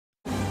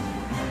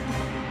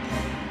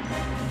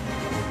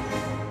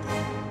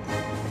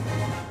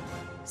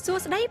សួ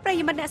ស្តីប្រិយ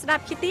មិត្តអ្នកស្ដា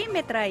ប់ជាទី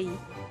មេត្រី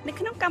នៅ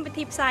ក្នុងកម្មវិ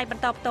ធីផ្សាយប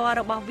ន្តផ្ទាល់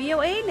របស់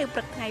VOA នៅព្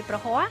រឹកថ្ងៃប្រ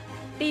ហ័ស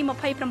ទី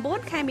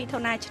29ខែមិថុ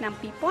នាឆ្នាំ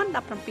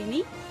2017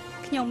នេះ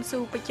ខ្ញុំស៊ូ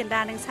ពេជ្រចិន្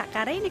តានិងសហ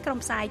ការីនៃក្រុម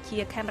ផ្សាយជា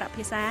ខេមរៈ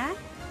ភាសា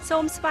សូ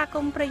មស្វាគ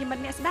មន៍ប្រិយមិត្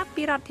តអ្នកស្ដាប់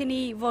ពីរដ្ឋធា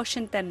នី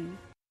Washington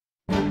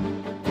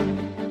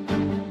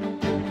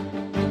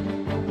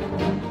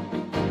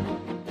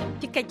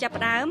ជាកិច្ចចាប់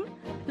ផ្ដើម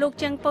លោក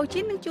ជើងប៉ូជី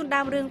ននឹងជួន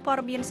ដើមរឿងព័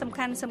ត៌មានសំ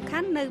ខា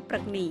ន់នៅព្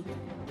រឹកនេះ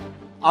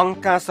អង្គ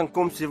ការសង្គ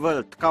មស៊ីវិល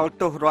ថ្កោល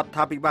ទោសរដ្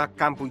ឋាភិបាល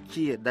កម្ពុ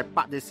ជាដែលប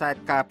ដិសេធ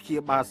ការព្យា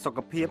បាលសុខ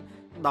ភាព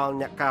ដល់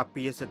អ្នកការ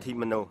ពារសិទ្ធិ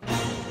មនុស្ស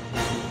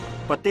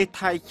ប្រទេស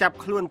ថៃចាប់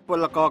ខ្លួនព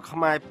លករខ្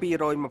មែរ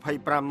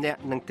225នាក់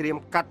និងត្រៀម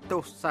កាត់ទោ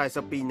ស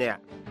42នា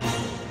ក់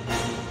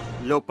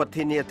លោកប្រ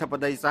ធានាធិប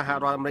តីសហ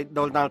រដ្ឋអាមេរិក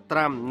Donald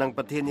Trump និង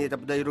ប្រធានាធិ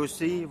បតីរុស្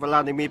ស៊ី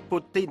Vladimir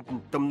Putin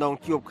ទំនង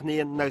ជួបគ្នា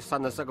នៅស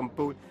ន្និសីទកំ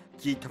ពូល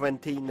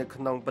G20 នៅ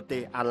ក្នុងប្រទេ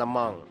សអាល្លឺ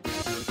ម៉ង់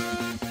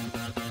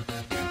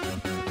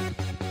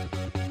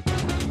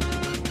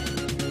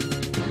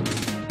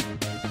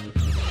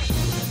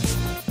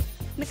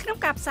នៅក្នុង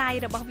ការផ្សាយ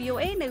របស់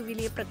VOA នៅវេ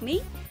លាព្រឹកនេះ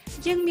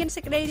យើងមាន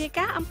សេចក្តីរាយ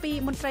ការណ៍អំពី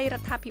មន្ត្រីរ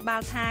ដ្ឋាភិបា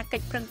លថាកិ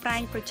ច្ចប្រឹងប្រែ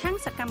ងប្រឆាំង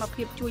សកម្ម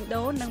ភាពជួញ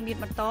ដូរនឹងមាន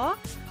បន្ត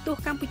ទោះ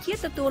កម្ពុជា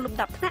ទទួលលំ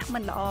ដាប់ថ្នាក់មិ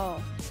នល្អ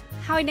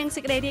ហើយនឹងសេ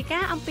ចក្តីរាយកា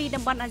រណ៍អំពី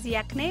តំបន់អាស៊ី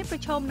អាគ្នេយ៍ប្រ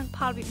ឈមនឹងផ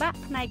លវិបាក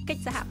ផ្នែកកិ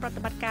ច្ចសហប្រ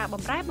តិបត្តិការប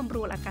ម្រែបម្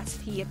រួលអាកាស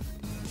ធាតុ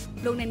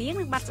លោកអ្នកនាង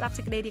នឹងបានស្ដាប់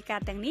សេចក្តីរាយការ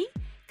ណ៍ទាំងនេះ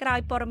ក្រោយ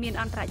ព័ត៌មាន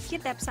អន្តរជា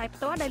តិដែលផ្សាយផ្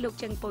ទាល់ដោយលោក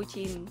ជឹងប៉ូ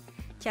ជីន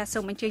ចាសសូ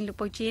មអញ្ជើញលោក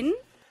ប៉ូជីន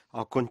អ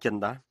រគុណចិ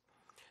ន្តា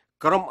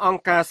ក្រុមអង្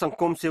គការសង្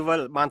គមស៊ីវិ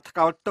លបានថ្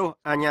កោលទោស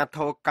អាជ្ញាធ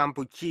រកម្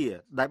ពុជា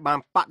ដែលបាន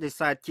បដិ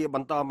សេធជាប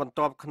ន្តបន្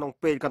ទាប់ក្នុង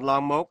ពេលកន្ល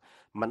ងមក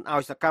មិនឲ្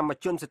យសកម្ម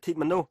ជនសិទ្ធិ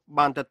មនុស្ស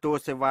បានទទួល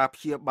សេវា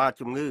ព្យាបាល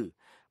ជំងឺ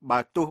បើ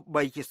ទោះ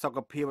បីជាសុខ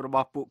ភាពរប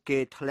ស់ពួកគេ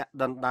ធ្លាក់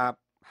ដុនដាប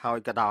ហើយ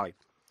ក៏ដោយ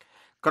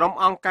ក្រុម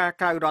អង្គការ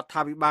ក្រៅរដ្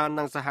ឋាភិបាល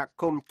និងសហ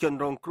គមន៍ជន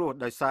រងគ្រោះ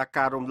ដោយសារ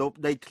ការរំលោភ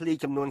ដីធ្លី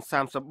ចំនួន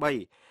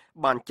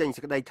33បានចេញសេ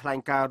ចក្តីថ្លែង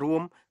ការណ៍រួ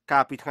មកា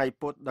លពីថ្ងៃ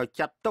ពុធដោយ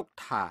ចាត់ទុក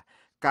ថា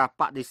ការ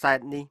បដិសេធ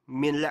នេះ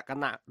មានលក្ខ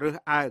ណៈរើស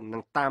អើងនិ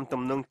ងតាម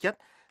ទំនឹងចិត្ត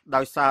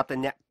ដោយសារតែ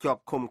អ្នកជា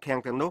ប់ឃុំឃាំង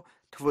ទាំងនោះ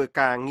ធ្វើ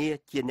ការងារ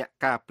ជាអ្នក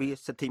ការពារ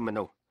សិទ្ធិម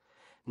នុស្ស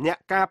អ្នក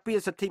ការពារ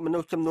សិទ្ធិមនុ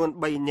ស្សចំនួន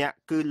3នាក់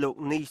គឺលោក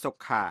នីសុ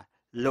ខា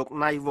លោក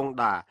ណៃវង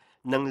ដា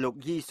និងលោក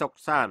យីសុក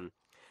សាន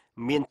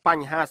មានប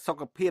ញ្ហាសុ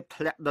ខភាព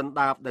ធ្លាក់ដុន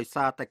ដាបដោយ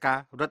សារតែការ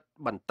រឹត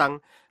បន្តឹង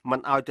មិន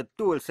ឲ្យទ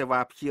ទួលសេ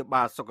វាព្យា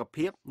បាលសុខ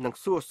ភាពនិង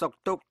សួរសុខ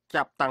ទុក្ខ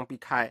ចាប់តាំងពី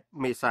ខែ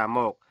មេសាម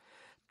ក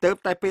ទើប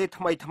តែពេល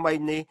ថ្មី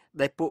នេះ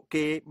ដែលពួក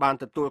គេបាន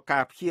ទទួលកា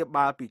រព្យា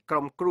បាលពីក្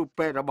រុមគ្រូ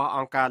ពេទ្យរបស់អ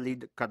ង្គការលី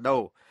កាដូ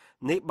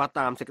នេះបើ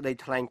តាមសេចក្តី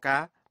ថ្លែងកា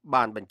រណ៍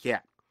បានបញ្ជា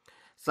ក់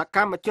សក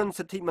ម្មជន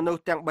សិទ្ធិមនុស្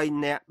សទាំង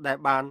3នាក់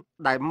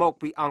ដែលមក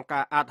ពីអង្គ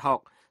ការអាតហុក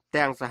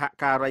ទាំងសហ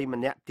ការី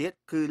ម្នាក់ទៀត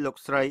គឺលោក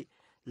ស្រី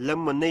លឹម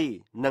មនី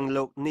និង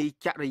លោកនី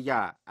ចរិ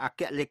យាអគ្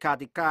គលេខា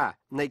ធិការ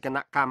នៃគ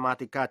ណៈកម្មា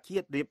ធិការជា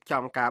តិរៀប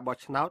ចំការបោះ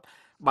ឆ្នោត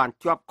បាន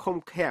ជាប់ឃុំ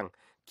ឃាំង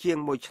ជាង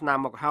1ឆ្នាំ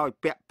មកហើយ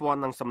ពាក់ព័ន្ធ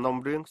នឹងសំណុំ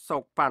រឿងសោ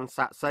កប៉ាន់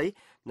សាក់សី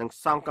និង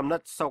សង្កកំណ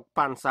ត់សោក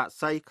ប៉ាន់សាក់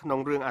សីក្នុង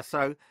រឿងអាស្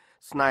រូវ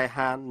ស្នេ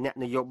ហាអ្នក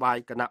នយោបាយ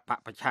គណៈបក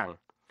ប្រឆាំង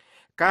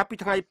កាលពី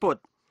ថ្ងៃពុធ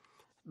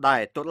ដែ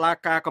លតុលា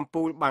ការកំ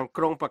ពូលបាន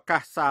ក្រុងប្រកា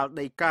សសាល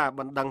ដីកាប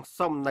ណ្ដឹង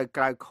សុំនៅ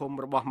ក្រៅឃុំ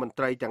របស់មន្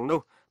ត្រីទាំងនោះ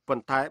ប៉ុ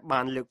ន្តែបា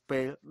នលើកពេ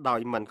លដោយ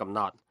មិនកំណ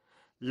ត់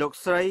លោក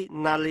ស្រី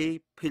ណាលី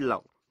ភីឡុ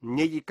ក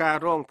នាយិការ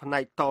រងផ្នែ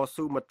កត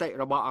ស៊ូមតិ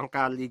របស់អង្គ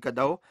ការលីកា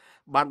ដូ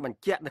បានបញ្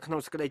ជាក់នៅក្នុង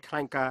សេចក្តីថ្លែ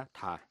ងការណ៍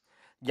ថា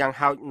យ៉ាង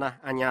ហោចណាស់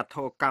អាជ្ញាធ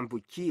រកម្ពុ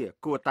ជា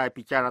គួរតែ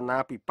ពិចារណា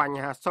ពីប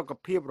ញ្ហាសុខ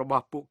ភាពរប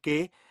ស់ពួកគេ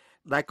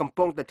ដែលកំ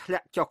ពុងតែធ្លា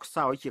ក់ចុះខ្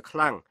សោយជាខ្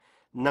លាំង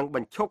និងប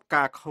ញ្ឈប់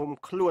ការឃុំ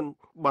ខ្លួន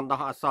បណ្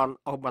ដោះអាសន្ន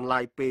អស់បន្លា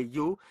យពេល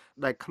យូរ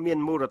ដែលគ្មាន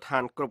មូលដ្ឋា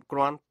នគ្រប់គ្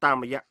រាន់តាម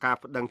រយៈការ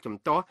ប្តឹងជំ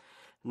ទាស់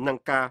និង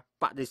ការ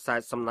បដិសេធ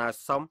សំណើ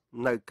សុំ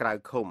នៅក្រៅ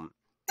ឃុំ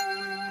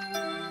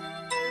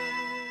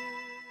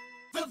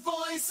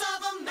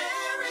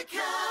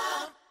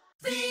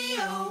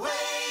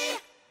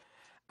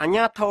អាជ្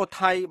ញាធរ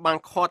ថៃបាន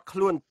ឃាត់ខ្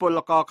លួនពល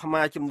ករខ្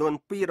មែរចំនួន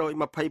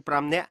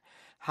225នាក់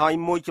ហើយ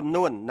មួយចំ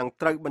នួននឹង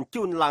ត្រូវបញ្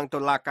ជូនឡើងតុ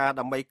លាការ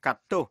ដើម្បីកា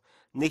ត់ទោស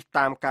នេះ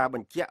តាមការប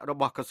ញ្ជាក់រ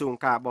បស់ក្រសួង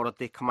ការបរ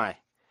ទេសខ្មែរ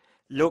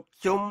លោក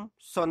ជុំ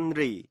សុន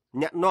រី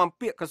អ្នកនាំ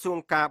ពាក្យក្រសួង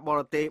ការប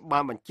រទេសបា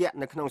នបញ្ជាក់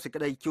នៅក្នុងសេច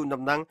ក្តីជូន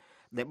ដំណឹង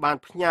ដែលបាន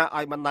ផ្ញើ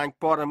ឲ្យបណ្ដាញ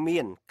ព័ត៌មា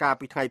នកាល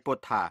ពីថ្ងៃពុធ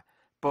ថា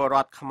ពលរ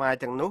ដ្ឋខ្មែរ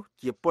ទាំងនោះ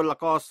ជាពល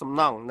ករសំ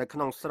ណង់នៅក្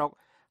នុងស្រុក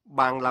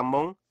បាងឡា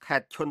មុងខេ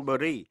ត្តឈុនបុ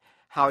រី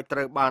ហើយត្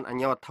រូវបានអា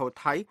ជ្ញាធរ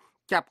ថៃ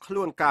ចាប់ខ្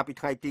លួនកាលពី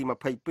ថ្ងៃទី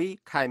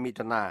22ខែមិ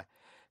ថុនា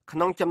ក្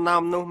នុងចំណោ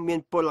មនោះមាន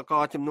ពលក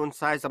រចំនួន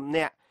40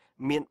នាក់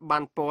មានប័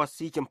ណ្ណពណ៌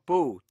ស៊ីជម្ពូ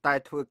តែ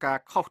ធ្វើការ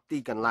ខុសទី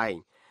កន្លែង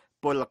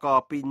ពលករ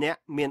2នាក់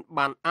មាន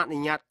ប័ណ្ណអនុ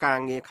ញ្ញាតការ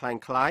ងារค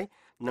ล้ายៗ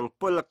និង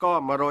ពលករ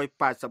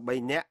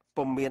183នាក់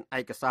ពុំមាន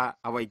ឯកសារ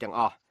អ្វីទាំង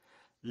អស់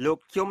លោក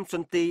ជុំសុ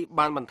នទី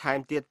បានបន្ថែម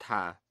ទៀត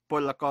ថាព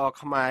លករ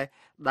ខ្មែរ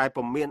ដែល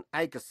ពុំមាន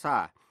ឯកសា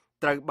រ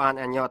ត្រូវបាន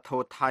អាជ្ញាធ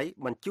រថៃ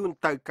បញ្ជូន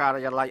ទៅកា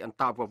រិយាល័យអន្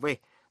តរប្រវេស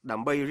ន៍ដើ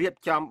ម្បីរៀប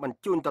ចំបញ្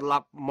ជូនត្រឡ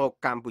ប់មក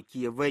កម្ពុ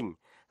ជាវិញ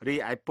រី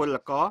ឯពល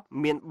ករ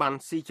មានប័ណ្ណ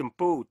ស៊ីជម្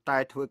ពូតែ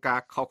ធ្វើការ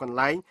ខុសកន្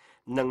លែង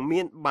និង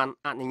មានប័ណ្ណ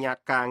អនុញ្ញាត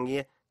ការងា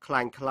រคล้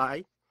าย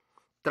ៗ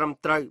ត្រឹម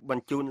ត្រូវប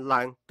ញ្ជូន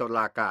ឡើងតុ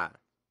លាការ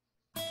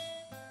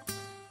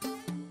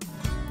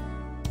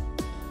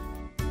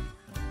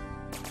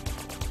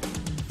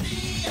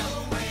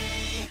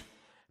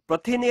ប្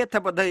រធានាធិ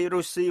បតី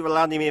រុស្ស៊ីវ្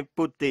លាឌីមៀ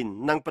ពូទីន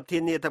និងប្រធា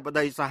នាធិប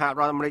តីសហ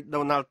រដ្ឋអាមេរិក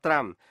ដូណាល់ត្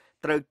រាំ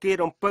ត្រូវគេ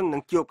រំពឹងនឹ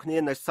ងជួបគ្នា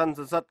នៅសន្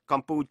និសីទក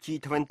ម្ពុជា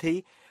G20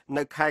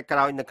 នៅខែក្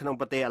រោយនៅក្នុង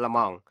ប្រទេសអាល្លឺ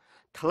ម៉ង់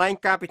ថ្លែង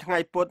ការពីថ្ងៃ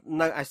ពុធ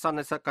នៅឯសន្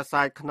និសីទកា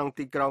សែតក្នុង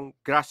ទីក្រុង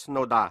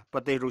Krasnodar ប្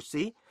រទេសរុស្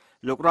ស៊ី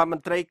លោករដ្ឋម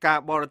ន្ត្រីការ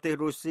បរទេស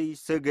រុស្ស៊ី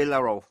Sergei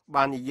Lavrov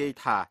បាននិយាយ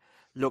ថា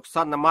លោកស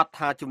ន្មត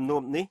ថាជំ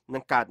នុំនេះនឹ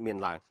ងកើតមាន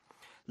ឡើង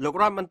លោក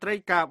រដ្ឋមន្ត្រី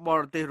ការប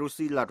រទេសរុស្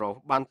ស៊ី Lavrov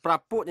បានប្រា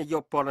ប់ពួកនាយ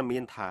កព័ត៌មា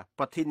នថា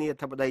ប្រធានា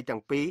ធិបតីទាំ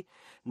ងពីរ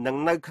នឹង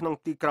នៅក្នុង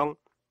ទីក្រុង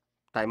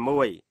តែ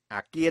មួយអ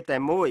គារតែ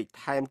មួយ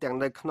ថែមទាំង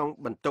នៅក្នុង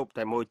បន្ទប់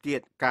តែមួយទៀ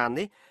តការ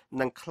នេះ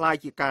នឹងคล้าย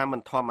ជាការមិ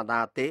នធម្មតា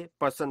ទេ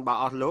ប្រសិនបើ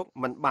អស់លោក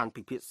មិនបាន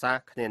ពិភាក្សា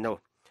គ្នានោះ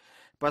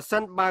ប្រសិ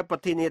នបើប្រ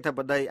ធានាធិប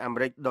តីអាមេ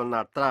រិកដូណា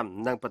ល់ត្រាំ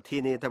និងប្រធា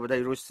នាធិបតី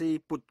រុស្ស៊ី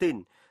ពូទីន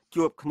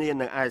ជួបគ្នា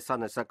នៅឯស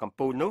ន្និសីទកម្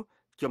ពុជានោះ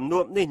ជំនួ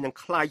បនេះនឹង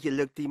คล้ายជា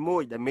លើកទី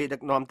1ដែលមេដឹ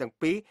កនាំទាំង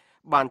ពីរ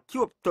បាន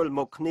ជួបទល់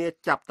មុខគ្នា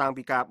ចាប់តាំង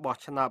ពីការបោះ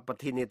ឆ្នោតប្រ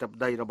ធានាធិប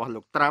តីរបស់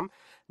លោកត្រាំ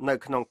នៅ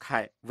ក្នុងខែ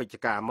វិច្ឆិ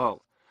កាមក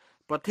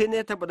ប្រធានា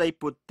ធិបតី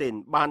ពូទីន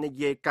បាននិ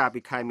យាយកាល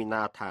ពីខែមី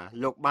នាថា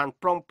លោកបាន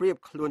ប្រុងប្រៀប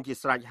ខ្លួនជា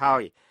ស្រេចហើ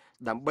យ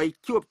ដើម្បី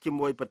ជួបជា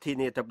មួយប្រធា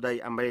នាធិបតី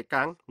អាមេរិក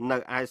នៅ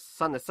ឯស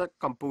ន្និសីទ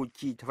កម្ពុ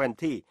ជា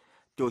G20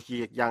 ទោះជា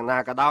យ៉ាងណា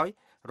ក៏ដោយ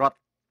រដ្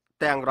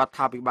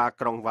ឋាភិបាល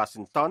ក្រុង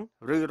Washington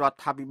ឬរ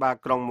ដ្ឋាភិបាល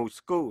ក្រុង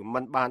Moscow មិ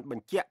នបានប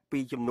ញ្ជាក់ពី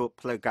ជំនួប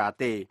ផ្លូវការ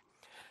ទេ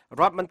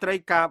រដ្ឋមន្ត្រី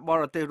ការប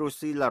រទេសរុស្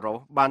ស៊ី Lavrov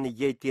បាននិ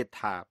យាយទៀត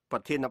ថាប្រ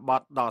ធានប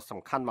ទដ៏សំ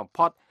ខាន់បំ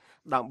ផុត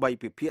ដើម្បី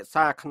ពិភាក្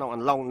សាក្នុងអ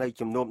ន្លង់នៃ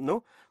ជំនុំនោះ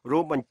រួ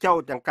មបញ្ចូល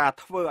ទាំងការ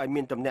ធ្វើឲ្យ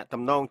មានទំនាក់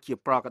ទំនងជា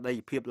ប្រក្រតី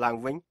ភាពឡើង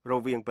វិញរ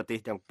វាងប្រទេស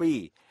ទាំងពីរ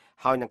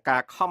ហើយនឹងកា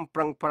រខំប្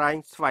រឹងប្រែង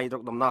ស្វែងរ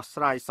កដំណោះ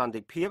ស្រាយសន្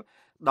តិភាព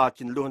ដល់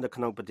ជម្លោះនៅ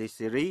ក្នុងប្រទេស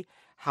សេរី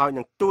ហើយ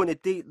នឹងតួនា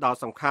ទីដ៏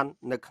សំខាន់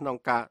នៅក្នុង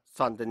ការស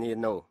ន្ទនា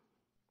នោះ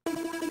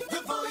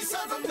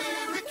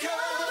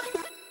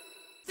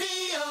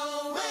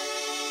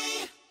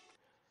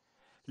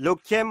លោក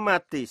James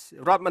Mattis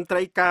រដ្ឋមន្ត្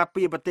រីការ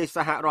ពារប្រទេសស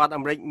ហរដ្ឋ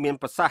អាមេរិកមាន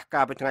ប្រសាសន៍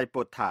កាលពីថ្ងៃ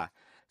ពុធថា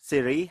សេ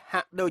រី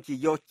ហាក់ដូចជា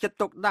យកចិត្ត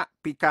ទុកដាក់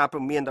ពីការព្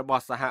រមានរប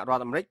ស់សហរដ្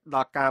ឋអាមេរិកដ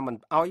ល់ការមិន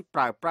អោយប្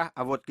រើប្រាស់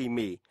អាវុធគី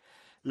មី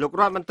លោក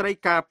រដ្ឋមន្ត្រី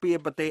ការពារ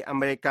ប្រទេសអា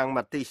មេរិក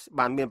Mattis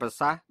បានមានប្រ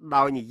សាសន៍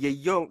ដោយនិយាយ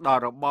យោងដ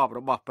ល់របបរ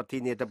បស់ប្រធា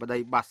នាធិបតី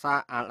Bashar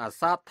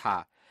al-Assad ថា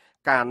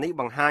ការនេះ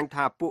បង្ហាញ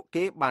ថាពួក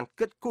គេបាន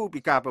គិតគូរពី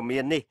ការព្រមា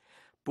ននេះ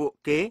ពួក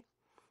គេ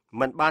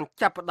មិនបាន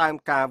ចាប់ផ្ដើម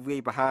ការវា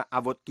យប្រហារ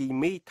អាវុធគី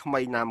មីថ្មី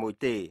ណាមួយ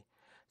ទេ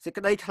សេច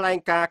ក្តីថ្លែង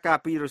ការណ៍កាល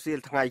ពីរសៀល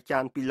ថ្ងៃច័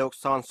ន្ទពីលោក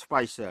Sean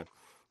Spicer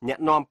អ្នក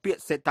នាំពាក្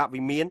យសេត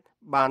វិមាន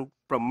បាន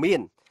ប្រមាន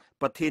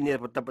ប្រធានា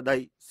ធិបតី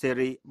សេ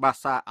រី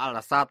Bashar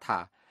al-Assad ថា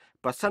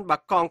ប្រសិនបើ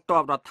កងទ័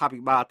ពរដ្ឋា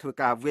ភិបាលធ្វើ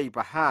ការវាយ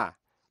ប្រហារ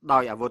ដោ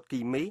យអាវុធគី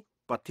មី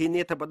ប្រធា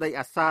នាធិបតី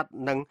អាសាត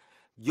និង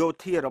យោ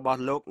ធារបស់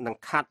លោកនឹង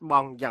ខាតប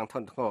ង់យ៉ាងធ្ង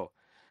ន់ធ្ងរ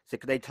សេច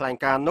ក្តីថ្លែង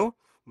ការណ៍នោះ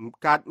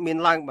កើតមាន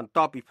ឡើងបន្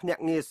ទាប់ពីភ្នា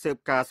ក់ងារស៊ើប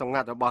ការសម្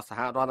ងាត់របស់សហ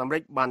រដ្ឋអាមេរិ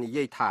កបាននិ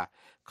យាយថា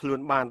ខ្លួន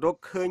បានរក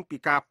ឃើញពី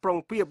ការប្រុង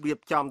ប្រៀបរៀប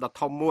ចំដ៏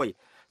ធំមួយ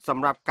ស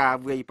ម្រាប់ការ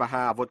វាយប្រ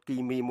ហារអាវុធគី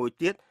មីមួយ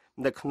ទៀត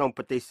នៅក្នុង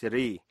ប្រទេសសេ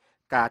រី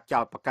ការចោ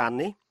ទប្រកាន់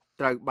នេះ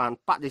ត្រូវបាន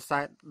បដិសេ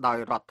ធដោយ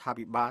រដ្ឋា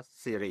ភិបាល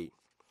សេរី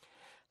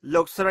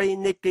លោកស្រី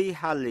Nikki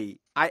Haley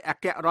ឯកអ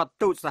គ្គរដ្ឋ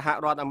ទូតសហ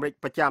រដ្ឋអាមេរិក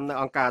ប្រចាំនៅ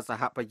អង្គការស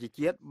ហប្រជា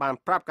ជាតិបាន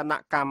ប្រាប់គណៈ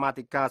កម្មា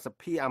ធិការស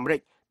ភាអាមេរិក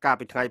កាល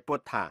ពីថ្ងៃពុធ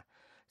ថា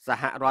ស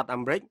ហរដ្ឋអា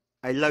មេរិក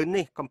ឥឡូវ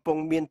នេះកំពុង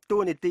មានតួ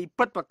នាទី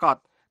ពិតប្រាកដ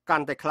កា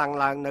ន់តែខ្លាំង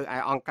ឡើងនៅឯ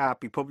អង្គការ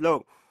ពិភពលោ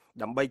ក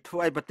ដើម្បីធ្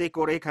វើឲ្យប្រទេស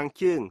កូរ៉េខាង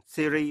ជើង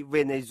សេរី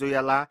វេណេស៊ុយ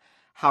អេឡា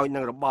ហើយនឹ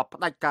ងរបប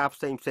ផ្ដាច់ការផ្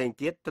សេង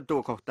ទៀតទទួ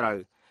លខុសត្រូវ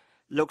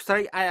លោកស្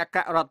រីឯកអគ្គ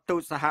រដ្ឋទូ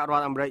តសហរ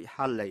ដ្ឋអាមេរិក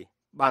Haley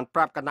បានប្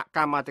រាប់គណៈក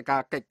ម្មាធិកា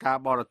រកិច្ចការ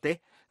បរទេស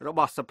រប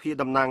ស់សភា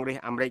តំណាងរាស្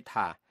ត្រអាមេរិក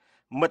ថា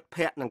មិត្ត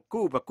ភ័ក្តិនិង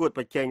គូប្រកួត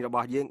ប្រជែងរប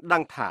ស់យើងដឹ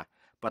ងថា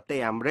ប្រទេស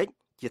អាមេរិក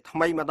ជាថ្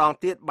មីម្ដង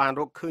ទៀតបាន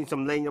រកឃើញស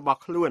ម្លេងរបស់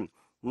ខ្លួន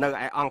នៅ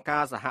ឯអង្គកា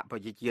រសហប្រ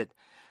ជាជាតិ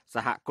ស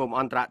ហគមន៍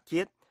អន្តរ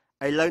ជាតិ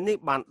ឥឡូវនេះ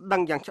បានដឹ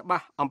ងយ៉ាងច្បា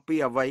ស់អំពី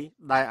អ្វី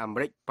ដែលអាមេ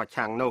រិកប្រ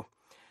ឆាំងនោះ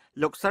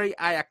លោកស្រីឯ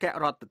កអគ្គ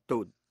រដ្ឋទូ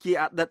តជា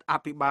អតីតអ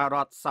ភិបាលរ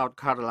ដ្ឋ South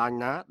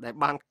Carolina ដែល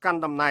បានកាន់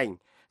តំណែង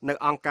នៅ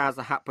អង្គការស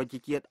ហប្រជា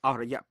ជាតិអស់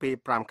រយៈពេល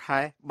5ខែ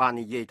បាន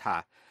និយាយថា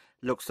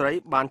លោកស្រី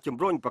បានជំ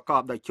រុញប្រក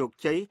បដោយជោគ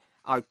ជ័យ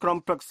ឲ្យក្រុម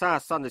ប្រឹក្សា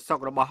សន្តិសុខ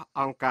របស់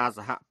អង្គការស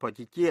ហប្រ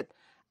ជាជាតិ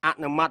អ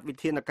នុម័តវិ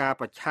ធានការ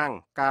ប្រឆាំង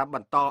ការប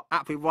ន្តអ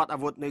ភិវឌ្ឍអា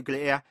វុធនុយក្លេ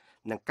អ៊ែរ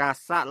និងការ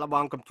សាកល្ប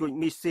ងកំជួញ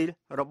មីស៊ីល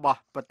របស់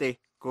ប្រទេស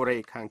កូរ៉េ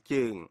ខាង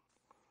ជើង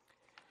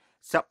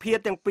សភា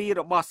ទាំងពីរ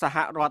របស់សហ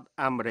រដ្ឋ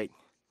អាមេរិក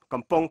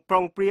កំពុងប្រុ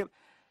ងប្រៀប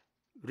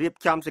រៀប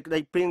ចំសេចក្តី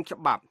ព្រាងច្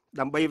បាប់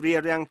ដើម្បីរា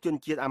រាំងជន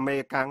ជាតិអាមេ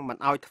រិកមិន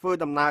ឲ្យធ្វើ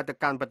ដំណើរទៅ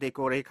កាន់ប្រទេស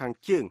កូរ៉េខាង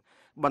ជើង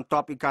បន្ទា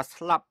ប់ពីការ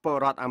ស្លាប់ពល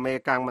រដ្ឋអាមេ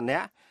រិកម្នា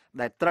ក់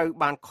ដែលត្រូវ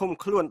បានឃុំ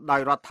ខ្លួនដោ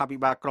យរដ្ឋាភិ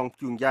បាលក្រុង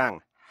ព្យុងយ៉ាង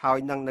ហើយ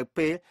នឹងនៅ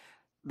ពេល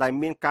ដែល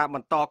មានការប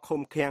ន្ត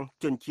ឃុំឃាំង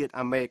ជនជាតិ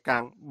អាមេរិក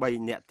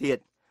3នាក់ទៀត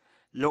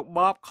លោក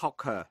Bob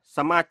Corker ស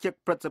មាជិក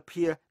ព្រឹទ្ធស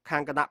ភាខា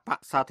ងគណៈប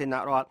ក្សសាធារណ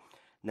រដ្ឋ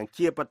និង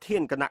ជាប្រធា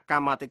នគណៈក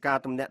ម្មាធិការ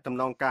ទំនាក់ទំ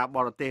នងការប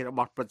រទេសរប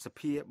ស់ព្រឹទ្ធស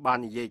ភាបាន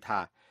និយាយថា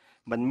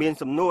មិនមាន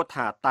សំណួរ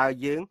ថាតើ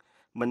យើង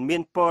មិនមា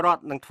នពលរដ្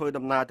ឋនឹងធ្វើ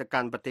ដំណើរទៅ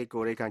កាន់ប្រទេសកូ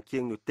រ៉េខាងជើ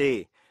ងនោះទេ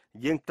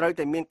យើងត្រូវ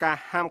តែមានការ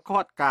ហាមឃា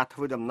ត់ការធ្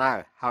វើដំណើរ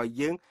ហើយ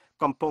យើង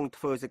កំពុង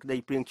ធ្វើសេចក្តី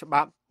ព្រាងច្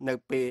បាប់នៅ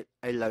ពេល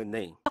ឥឡូវ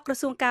នេះ របស់ក្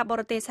រសួងការប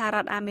រទេសសហរ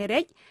ដ្ឋអាមេរិ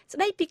កស្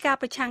ដីពីការ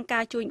ប្រឆាំងកា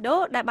រជួញដូ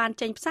រដែលបាន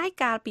ចេញផ្សាយ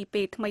កាលពី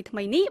ពេលថ្មី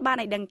ៗនេះបាន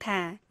ឲ្យដឹងថា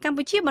កម្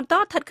ពុជាបន្ត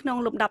ស្ថិតក្នុង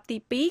លំដាប់ទី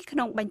2ក្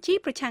នុងបញ្ជី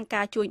ប្រឆាំង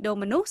ការជួញដូរ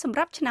មនុស្សសម្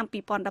រាប់ឆ្នាំ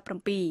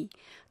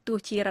2017ទោះ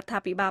ជារដ្ឋា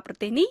ភិបាលប្រ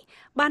ទេសនេះ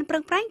បានប្រឹ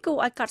ងប្រែងគូ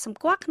ឲ្យកត់សម្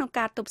គាល់ក្នុង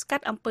ការទប់ស្កា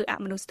ត់អំពើអ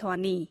មនុស្សធ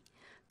ម៌នេះ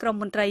ក្រម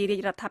មន្ត្រីរា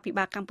ជរដ្ឋាភិ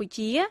បាលកម្ពុ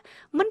ជា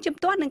មិនជំ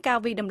ទាស់នឹងការ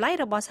វិតម្លៃ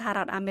របស់សហរ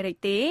ដ្ឋអាមេរិក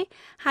ទេ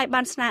ហើយ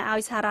បានស្នើឲ្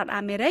យសហរដ្ឋ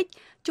អាមេរិក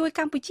ជួយក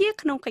ម្ពុជា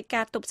ក្នុងកិច្ច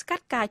ការទប់ស្កា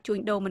ត់ការជួញ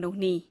ដូរមនុស្ស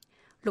នេះ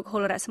លោកហុ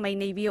លរស្មី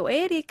នៃ VOA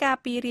រាយការ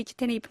ណ៍ពីរាជ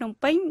ធានីភ្នំ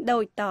ពេញដូ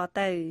ចត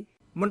ទៅ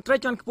មន្ត្រី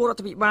ជាន់ខ្ពស់រដ្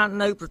ឋាភិបាល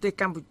នៅប្រទេស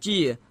កម្ពុជា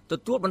ទ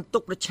ទួលបន្ទុ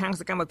កប្រឆាំង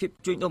សកម្មភាព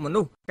ជួញដូរម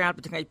នុស្សកាល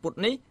ពីថ្ងៃពុធ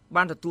នេះ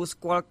បានទទួលស្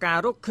គាល់ការ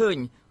រកឃើញ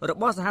រ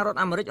បស់សហរដ្ឋ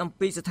អាមេរិកអំ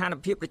ពីស្ថាន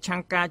ភាពប្រឆាំ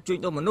ងការជួញ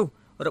ដូរមនុស្ស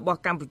របស់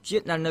កម្ពុជា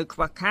ដែលនៅខ្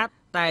វះខាត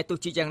តែទោះ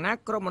ជាយ៉ាងណា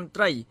ក្រមមន្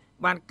ត្រី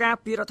បានការ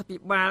ពីរដ្ឋាភិ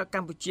បាលក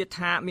ម្ពុជា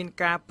ថាមាន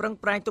ការប្រឹង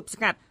ប្រែងទប់ស្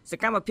កាត់ស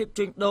កម្មភាព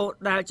ជួញដូរ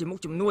ដែលជាមុខ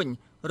ជំនួញ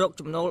រក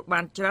ចំណូលបា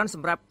នច្រើនស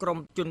ម្រាប់ក្រុម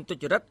ជនទុ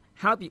ច្ចរិត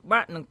ហើយពិបា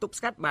កនឹងទប់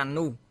ស្កាត់បាន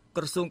នោះ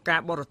ក្រសួងការ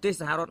បរទេស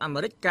សហរដ្ឋអាមេ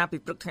រិកកាលពី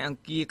ព្រឹកថ្ងៃអ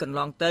ង្គារកន្ល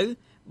ងទៅ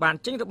បាន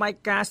ចេញរបាយ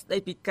ការណ៍ស្ដី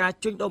ពីការ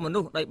ជួញដូរមនុ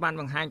ស្សដោយបាន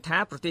បង្ហាញថា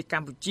ប្រទេសក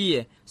ម្ពុជា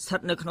ស្ថិត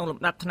នៅក្នុងលំ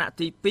ដាប់ថ្នាក់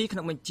ទី2ក្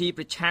នុងបញ្ជី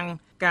ប្រឆាំង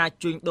ការ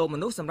ជួញដូរម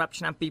នុស្សសម្រាប់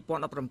ឆ្នាំ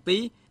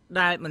2017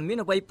ដែលមិនមាន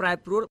អ្វីប្រែ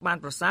ប្រួលបាន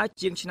ប្រសើរ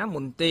ជាងឆ្នាំ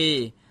មុនទេ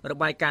រ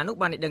បាយការណ៍នោះ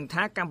បានឲ្យដឹង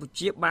ថាកម្ពុ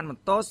ជាបានប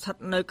ន្តស្ថិត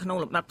នៅក្នុង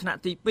លំដាប់ថ្នាក់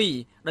ទី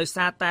2ដោយ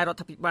សារតែរដ្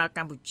ឋាភិបាលក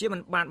ម្ពុជាមិ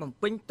នបានបំ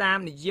ពេញតាម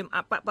និយមអ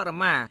បបរ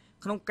មា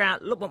ក្នុងការ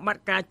លុបបំបា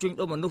ត់ការជួញ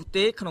ដូរមនុស្ស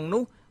ទេក្នុង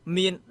នោះ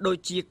មានដូច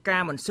ជាកា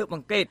រមិនស៊ើបអ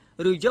ង្កេត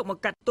ឬយកមក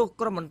កាត់ទោស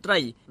ក្រុមមន្ត្រី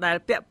ដែល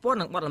ពាក់ព័ន្ធ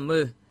នឹងបទល្មើ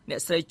សអ្នក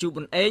ស្រីជូ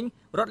ប៊ុនអេង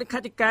រដ្ឋលេខា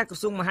ធិការក្រ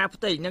សួងមហា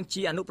ផ្ទៃនិង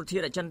ជាអនុប្រធា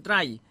នអចិន្ត្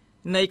រៃយ៍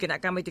នៃគណៈ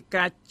កម្មាធិ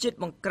ការជាតិ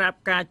បង្ក្រាប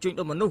ការជួញ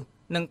ដូរមនុស្ស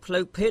និងផ្លូ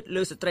វភេទ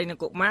លើស្ត្រីនិង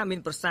កុមារមាន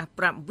ប្រសាសន៍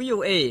ប្រាប់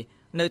VOA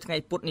នៅថ្ងៃ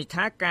ពុធនេះ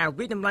ថាការ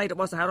វិតម្លៃរ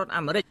បស់សហរដ្ឋ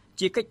អាមេរិក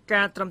ជាកិច្ច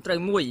ការត្រឹមត្រូវ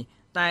មួយ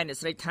តែអ្នក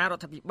ស្រីថារ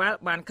ដ្ឋាភិបាល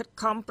បានខិត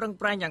ខំប្រឹង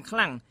ប្រែងយ៉ាងខ្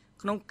លាំង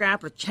ក្នុងការ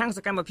ប្រឆាំងស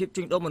កម្មភាព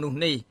ជួញដូរមនុស្ស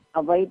នេះ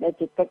អ្វីដែល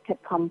ជាកិច្ចខិត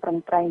ខំប្រឹង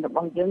ប្រែងរប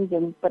ស់យើ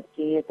ងពិត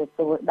ជាទ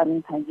ទួលដឹង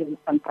ថាយើង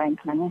ប្រឹងប្រែង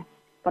ខ្លាំងណាស់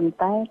ប៉ុន្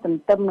តែទ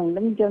ន្ទឹមនឹង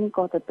នេះយើង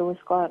ក៏ទទួល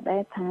ស្គាល់ដែ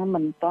រថាមិ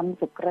នទាន់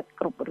សុក្រិត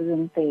គ្រប់រឿង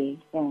ទេ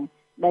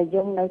ចា៎ដែល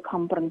យើងនៅ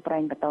ខំប្រឹងប្រែ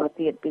ងបន្ត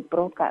ទៀតពីព្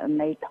រោះករ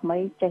ណីថ្មី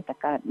ចេះតែ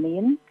កើតមា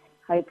ន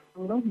ហើយក្នុ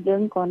ងនោះយើ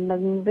ងក៏នឹ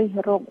ងរិះ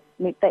រក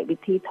នីតិវិ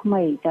ធីថ្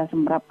មីចាស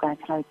ម្រាប់ការ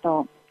ឆ្លើយត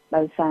ប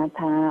ដោយសារ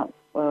ថា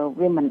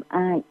វាមិន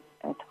អាច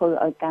ធ្វើ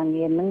ឲ្យការ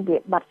ងារនឹងវា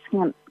បាត់ស្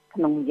ងាត់ក្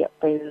នុងរយៈ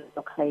ពេល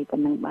ដ៏ខ្លីប៉ុ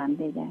ណ្ណឹងបាន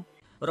ទេចា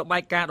របា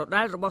យការណ៍ដ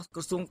ដែលរបស់ក្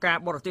រសួងការ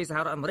បរទេសសហ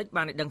រដ្ឋអាមេរិក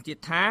បានឲ្យដឹងទៀត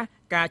ថា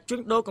ការជួញ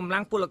ដូរកម្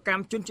លាំងពលកម្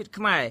មជនជាតិ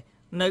ខ្មែរ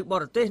នៅប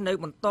រទេសនៅ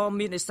បន្ត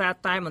មានដោយសារ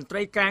តែមន្ត្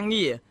រីការ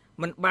ងារ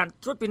មិនបាន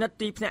ត្រួតពិនិត្យ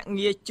ទីភ្នាក់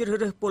ងារជ្រើស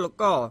រើសពល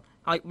ករ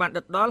ឲ្យបាន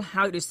ដិតដល់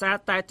ហើយដោយសារ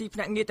តែទីភ្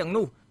នាក់ងារទាំង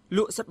នោះល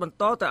ក់សិទ្ធិបន្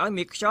តទៅឲ្យ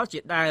មេខ្យល់ជា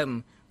ដើម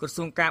ក្រ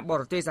សួងការប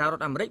រទេសសហរ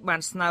ដ្ឋអាមេរិកបាន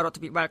ស្នើរដ្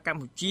ឋាភិបាលកម្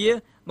ពុជា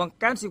បង្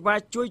កើនសេវា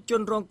ជួយជ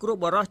នរងគ្រោះ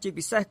បរិសុទ្ធជា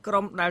ពិសេសក្រុ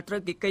មដែលត្រូ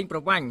វគេកេងប្រ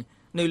វ័ញ្ច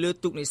នៅលើ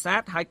ទូកនេសា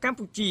ទហើយកម្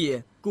ពុជា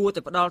គួរ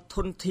តែផ្ដល់ធ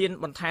នធាន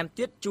បន្ថែម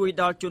ទៀតជួយ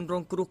ដល់ជនរ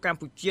ងគ្រោះកម្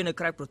ពុជានៅ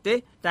ក្រៅប្រទេស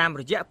តាម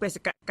រយៈបេស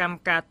កកម្ម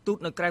ការទូត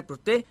នៅក្រៅប្រ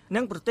ទេសនិ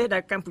ងប្រទេសដែ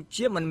លកម្ពុ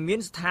ជាមិនមាន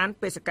ស្ថាន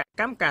បេសក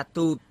កម្មការ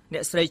ទូតអ្ន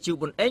កស្រីជូ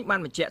ប៊ុនអេងបាន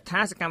បញ្ជាក់ថា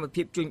សកម្ម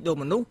ភាពជួញដូរ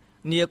មនុស្ស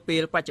នាពេ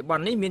លបច្ចុប្ប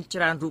ន្ននេះមានច្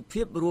រើនរូប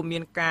ភាពរួមមា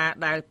នការ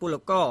ដែលពល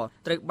ករ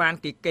ត្រូវបាន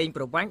គេកេង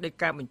ប្រវ័ញ្ចដោយ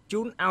ការបញ្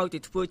ជូនឲ្យទៅ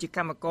ធ្វើជាក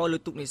ម្មករលើ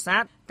ទូកនេសា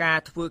ទការ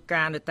ធ្វើ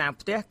ការនៅតាម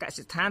ផ្ទះក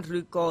សិដ្ឋានឬ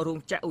ក៏រោង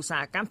ចក្រឧស្សា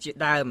ហកម្មជា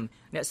ដើម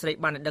អ្នកស្រី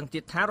បានដឹងទៀ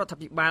តថារដ្ឋា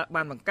ភិបាល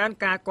បានបង្កើន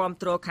ការគាំ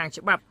ទ្រខាង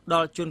ច្បាប់ដ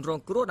ល់ជនរង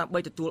គ្រោះដើម្បី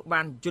ទទួល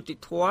បានយុត្តិ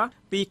ធម៌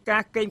ពីកា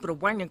រកេងប្រ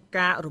វ័ញ្ចនិង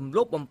ការរំ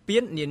លោភបំពា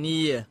ននា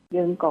នា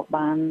យើងក៏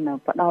បាន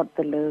ផ្ដោត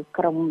ទៅលើ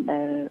ក្រុម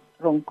ដែល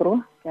រងគ្រោះ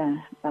ចា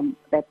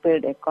តែពេល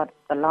ដែលគាត់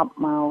ត្រឡប់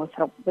មក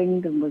ស្រុកវិញ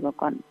ឬមួយក៏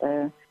គាត់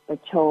ប្រ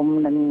ឈម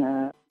នឹង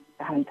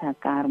ហៅថា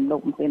ការរំលោភ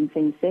បំពានផ្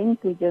សេងៗ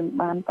គឺយើង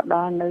បានផ្ដ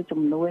ល់នៅ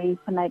ជំនួយ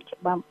ផ្នែកច្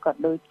បាប់ក៏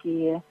ដូចជា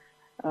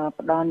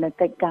ផ្ដល់នៅ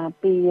កិច្ចការ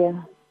ពារ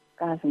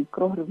ការសង្គ្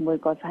រោះឬមួយ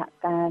ក៏សហ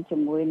ការជា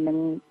មួយនឹង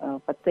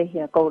ប្រទេស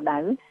គោលដៅ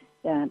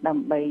ចាដើ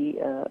ម្បី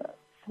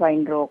ស្វែង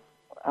រក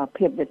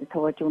ភាពយុត្តិធ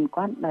ម៌ជូន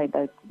គាត់ដោយ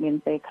មាន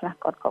ពេលខ្លះ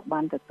គាត់ក៏បា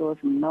នទទួល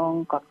សំណង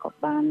គាត់ក៏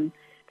បាន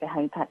គេ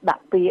ហៅថាដា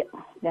ក់ពាក្យ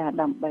ចា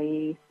ដើម្បី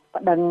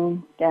ប្តឹង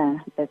ចា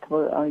ទៅធ្វើ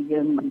ឲ្យយើ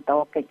ងបន្ត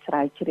កិច្ចស្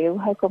រាវជ្រាវ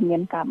ហើយក៏មា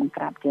នការបង្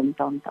ក្រាបជាបន្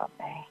ត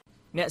ដែរ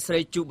អ្នកស្រី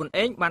ជូប៊ុន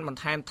អេងបានបន្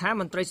ថែមថា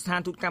មន្ត្រីស្ថាន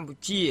ទូតកម្ពុ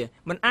ជា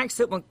មិនអាច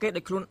ស៊ើបអង្កេត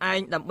ដោយខ្លួនឯង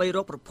ដើម្បីរ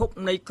កប្រភព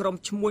នៃក្រុម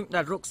ឈ្មួញ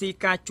ដែលរកស៊ី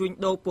ការជួញ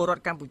ដូរពលរ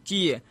ដ្ឋកម្ពុ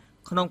ជា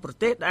ក្នុងប្រ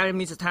ទេសដែល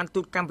មានស្ថាន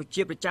ទូតកម្ពុ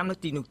ជាប្រចាំនៅ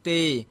ទីនោះទេ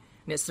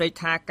អ្នកស្រី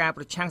ថាការ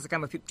ប្រឆាំងសក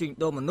ម្មភាពជួញ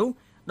ដូរមនុស្ស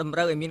តម្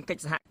រូវឲ្យមានកិច្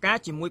ចសហការ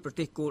ជាមួយប្រ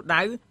ទេសគោល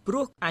ដៅព្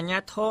រោះអាជ្ញា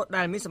ធរ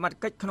ដែលមានសមត្ថ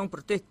កិច្ចក្នុងប្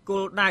រទេសគោ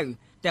លដៅ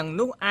ទាំង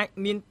នោះអាច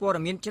មានព័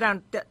ត៌មានច្រើន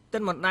ទាក់ទិ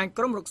នបណ្ដាញ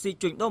ក្រុមរកស៊ី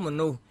ជួញដូរម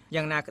នុស្ស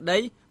យ៉ាងណាក្តី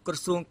ក្រ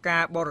សួងកា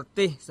របរ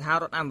ទេសសហ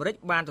រដ្ឋអាមេរិក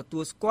បានទទួ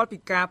លស្គាល់ពី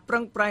ការប្រឹ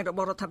ងប្រែងរប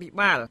ស់រដ្ឋាភិ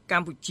បាលក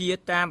ម្ពុជា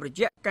តាមរ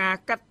យៈការ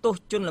កាត់ទោស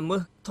ជនល្មើ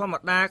សធម្ម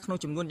តាក្នុង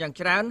ចំនួនយ៉ាង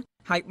ច្រើន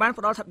ហើយបាន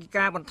ផ្ដល់ថវិ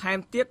កាបន្ថែម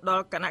ទៀតដ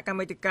ល់គណៈកម្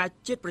មាធិការ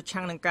ជាតិប្រ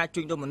ឆាំងនឹងការ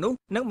ជួញដូរមនុស្ស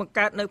និងបង្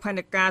កើតនៅផែន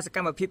ការសក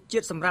ម្មភាពជា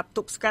តិសម្រាប់ទ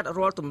ប់ស្កាត់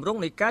រាល់ទម្រង់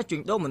នៃការជួ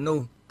ញដូរមនុ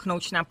ស្ស ក្នុង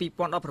ឆ្នាំ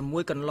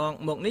2016កន្លង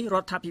មកនេះរ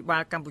ដ្ឋាភិបា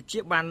លកម្ពុជា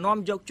បាននាំ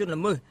យកជន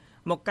ល្មើស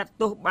មកកាត់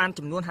ទោសបាន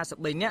ចំនួន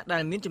53នាក់ដែ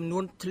លមានចំនួ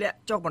នធ្លាក់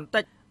ចុះបន្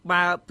តិច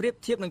បើប្រៀប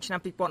ធៀបនឹងឆ្នាំ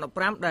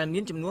2015ដែលមា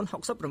នចំនួន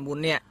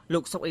69នាក់លោ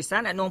កសុកអេសា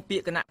នអ្នកនាំពា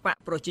ក្យគណៈបក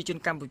ប្រជាជន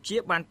កម្ពុជា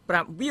បានប្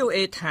រាប់ VOA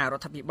ថារ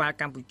ដ្ឋាភិបាល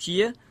កម្ពុជា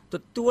ទ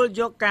ទួល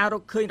យកការរ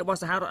កឃើញរបស់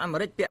សហរដ្ឋអាមេ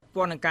រិកពាក់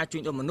ព័ន្ធនឹងការជួ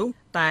ញដូរមនុស្ស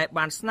តែ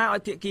បានស្នើឲ្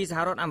យភាគីសហ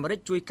រដ្ឋអាមេរិក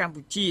ជួយកម្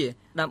ពុជា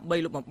ដើម្បី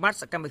លុបបំបាត់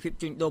សកម្មភាព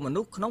ជួញដូរមនុ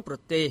ស្សក្នុងប្រ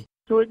ទេស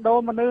ជួយដូរ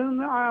មនុស្ស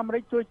ឲ្យអាមេរិ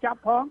កជួយចាប់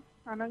ផង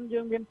អាហ្នឹងយើ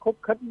ងមានខុប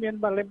ខិតមាន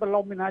បលិប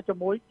លំមានណាជា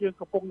មួយយើង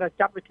កំពុងតែ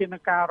ចាត់វិធាន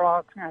ការរា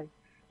ល់ថ្ងៃ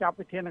ចាប់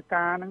វិធាន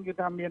ការហ្នឹងគឺ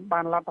ថាមានបា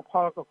នលទ្ធផ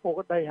លកក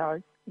ក្ដីហើយ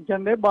អញ្ចឹ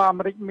ងទេបើអា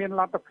មេរិកមាន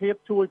លទ្ធភាព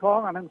ជួយផង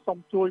អាហ្នឹងសូម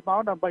ជួយមក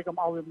ដើម្បីកុំ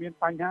ឲ្យវាមាន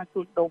បញ្ហា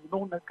ជួញដូរមនុ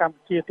ស្សនៅកម្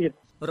ពុជាទៀត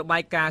របា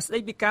យការណ៍ស្ដី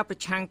ពីការប្រ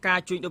ឆាំងការ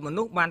ជួញដូរម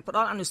នុស្សបានផ្ដ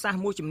ល់អនុសាស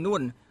ន៍មួយចំនួ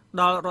ន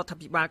ដល់រដ្ឋា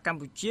ភិបាលកម្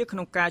ពុជាក្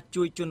នុងការ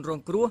ជួយជនរង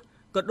គ្រោះ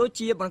ក៏ដូច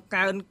ជាបង្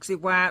កើនសេ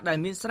វាដែល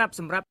មានស្រាប់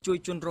សម្រាប់ជួយ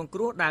ជនរងគ្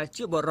រោះដែល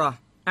ជាបុរស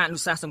អនុ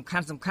សាសន៍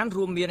សំខាន់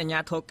រួមមានអាជ្ញា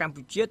ធរកម្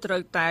ពុជាត្រូ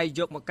វតែ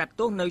យកមកកាត់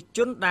ទោសនៅជ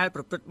នដែលប្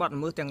រព្រឹត្តបទ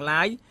ល្មើសទាំង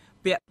ឡាយ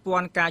ពាក់ព័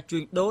ន្ធការជួ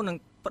ញដូរនិង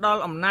ផ្ដ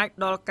ល់អំណាច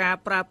ដល់ការ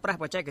ប្រើប្រាស់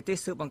បច្ចេកទេស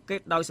ស៊ើបអង្កេត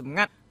ដោយសម្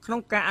ងាត់ក្នុ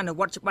ងការអនុវ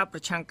ត្តច្បាប់ប្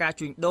រឆាំងការ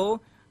ជួញដូរ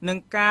និង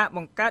ការប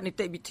ង្កើតនី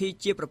តិវិធី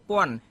ជាប្រ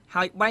ព័ន្ធ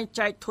ហើយបែង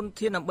ចែកធន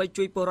ធានដើម្បី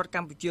ជួយពលរដ្ឋក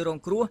ម្ពុជារង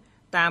គ្រោះ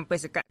តាមបេ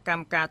សកក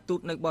ម្មការទូត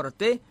នៅបរ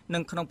ទេសនិ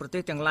ងក្នុងប្រទេ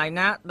សទាំងឡាយ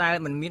ណាដែល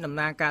មិនមានដំ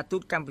ណើរការទូ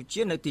តកម្ពុ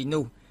ជានៅទី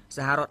នោះស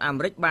ហរដ្ឋអា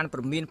មេរិកបានព្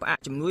រមានផ្អាក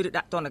ជំនួយឬ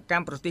ដាក់ទណ្ឌក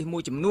ម្មប្រទេសមួ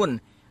យចំនួន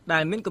ដែ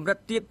លមានកម្រិត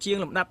ទាបជាង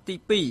លំដាប់ទី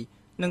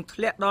2និងធ្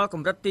លាក់ដល់ក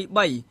ម្រិតទី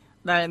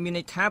3ដែលមាន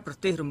ន័យថាប្រ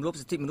ទេសរំលោភ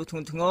សិទ្ធិមនុស្សធ្ង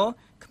ន់ធ្ងរ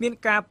គ្មាន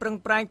ការប្រឹង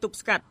ប្រែងទប់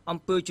ស្កាត់អំ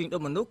ពើជួញដូ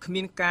រមនុស្សគ្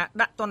មានការ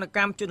ដាក់ទណ្ឌក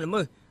ម្មជនល្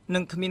មើសនិ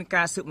ងគ្មាន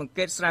ការស៊ើបអង្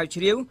កេតស្រាវ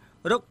ជ្រាវ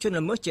រកជន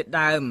ល្មើសជា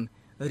ដើម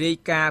រាយ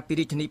ការណ៍ពី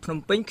រាជធានីភ្នំ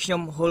ពេញខ្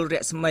ញុំហុលរ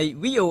ស្មី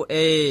VOA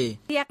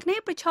អ្នកគ្នា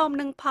ប្រឈម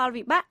នឹងផល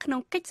វិបាកក្នុង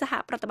កិច្ចសហ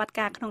ប្រតិបត្តិ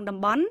ការក្នុងតំ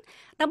បន់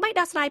ដើម្បី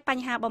ដោះស្រាយប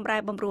ញ្ហាបំរែ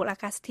បំរួលអា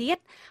កាសធាតុ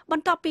ប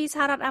ន្ទាប់ពីស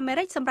ហរដ្ឋអាមេ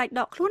រិកសម្រេច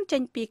ដកខ្លួនចេ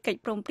ញពីកិច្ច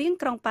ព្រមព្រៀង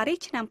ក្រុងប៉ារីស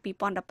ឆ្នាំ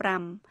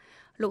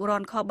2015លោករ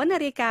ន ខបិន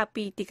រាយការណ៍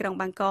ពីទីក្រុង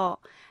បាងកក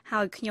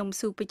ហើយខ្ញុំ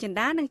ស៊ូពេជ្រចិន្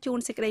តានឹងជួន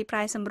សេចក្តីប្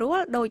រែសម្រួល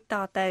ដូចត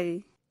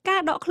ទៅកា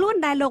រដកខ្លួន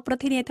ដែលលោកប្រ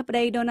ធានាធិប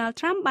តី Donald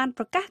Trump បាន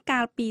ប្រកាសកា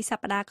លពីស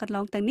ប្តាហ៍កន្ល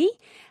ងទៅនេះ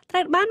ត្រូ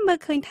វបានមើល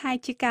ឃើញថា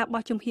ជាការ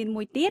បោះជំហាន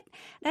មួយទៀត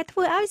ដែលធ្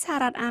វើឲ្យសហ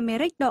រដ្ឋអាមេ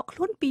រិកដកខ្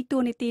លួនពីតួ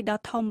នាទីដ៏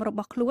ធំរប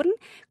ស់ខ្លួន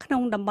ក្នុ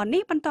ងតំបន់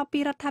នេះបន្ទាប់ពី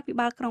រដ្ឋាភិ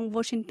បាលក្រុង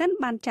Washington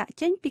បានចាក់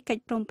ចេញពីកិច្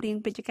ចព្រមព្រៀង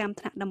ពាណិជ្ជកម្ម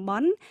ថ្នាក់តំប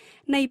ន់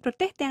នៃប្រ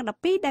ទេសទាំង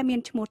12ដែលមា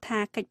នឈ្មោះថា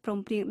កិច្ចព្រម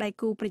ព្រៀងដៃ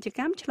គូពាណិជ្ជក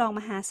ម្មឆ្លង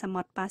មហាស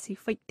មុទ្រប៉ាស៊ី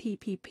ហ្វិក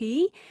TPP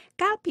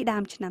កាលពីដើ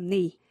មឆ្នាំ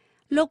នេះ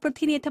លោកប្រ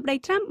ធានាធិបតី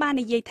Trump បាន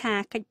និយាយថា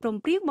កិច្ចព្រម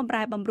ព្រៀងបម្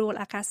រែបម្រួល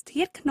អាកាស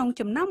ធាតុក្នុង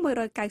ចំណោម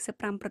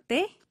195ប្រ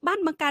ទេសបាន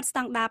បង្កើតស្ត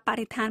ង់ដារប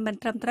រិស្ថានមិន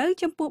ត្រឹមត្រូវ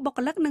ចំពោះបុគ្គ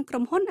លិកនិងក្រុ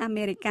មហ៊ុនអា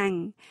មេរិកាំង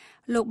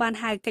លោកបាន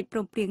ហៅកិច្ចព្រ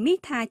មព្រៀងនេះ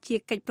ថាជា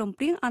កិច្ចព្រម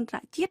ព្រៀងអន្តរ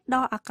ជាតិ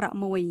ដ៏អាក្រក់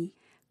មួយ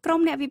ក្រុម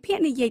អ្នកវិភាគ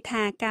និយាយ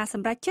ថាការស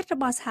ម្រេចចិត្តរ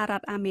បស់សហរ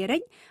ដ្ឋអាមេរិ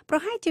កប្រ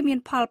ហែលជាមាន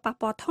ផលប៉ះ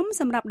ពាល់ធំ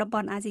សម្រាប់តំប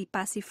ន់អាស៊ី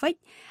ប៉ាស៊ីហ្វិក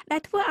ដែ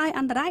លធ្វើឲ្យ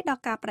អន្តរាយដ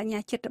ល់ការបដិញ្ញា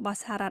ចិត្តរបស់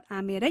សហរដ្ឋ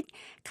អាមេរិក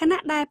ខ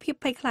ណៈដែលភាព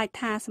ភ័យខ្លាច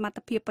ថាសមត្ថ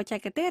ភាពបច្ចេ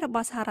កទេសរប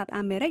ស់សហរដ្ឋ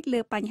អាមេរិកលើ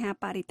បញ្ហា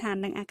បរិស្ថាន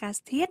និងអាកាស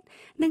ធាតុ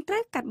នឹងត្រូ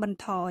វកាត់បន្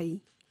ថយ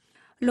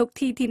លោក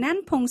ធីធីណាន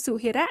ភងសុ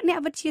ហិរៈអ្នក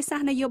វិទ្យាសា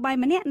ស្ត្រនយោបាយ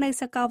ម្នាក់នៅ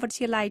សាកលវិទ្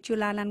យាល័យជូ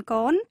ឡាឡានក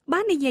ន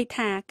បាននិយាយ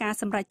ថាការ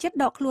សម្រេចចិត្ត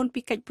ដកខ្លួន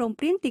ពីកិច្ចព្រម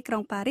ព្រៀងទីក្រុ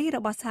ងប៉ារីសរ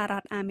បស់សហរ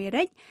ដ្ឋអាមេ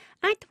រិក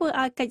អាចធ្វើ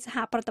ឲ្យកិច្ចសហ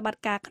ប្រតិបត្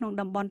តិការក្នុង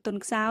តំបន់ទុន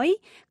ខ្សោយ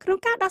ក្នុង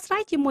ការដោះស្រា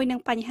យជាមួយនឹង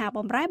បញ្ហា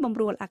បំរែបំ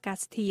រួលអាកា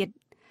សធាតុ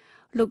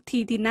លោកធី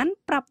ធីណាន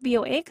ប្រាប់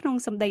VOA ក្នុង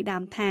សម្ដីដើ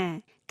មថា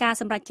ការ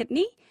សម្រេចចិត្ត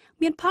នេះ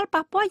មានផល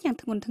ប៉ះពាល់យ៉ាង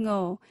ធ្ងន់ធ្ង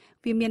រ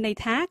វាមានន័យ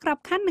ថាក្រប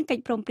ខ័ណ្ឌនឹងកិ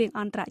ច្ចព្រមព្រៀង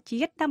អន្តរ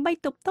ជាតិដើម្បី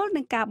ទប់ទល់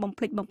នឹងការបំ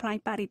ផ្លិចបំផ្លាញ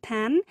បរិស្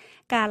ថាន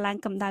ការឡើង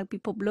កម្ដៅពិ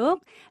ភពលោក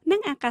និ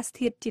ងអាកាស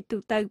ធាតុជាទូ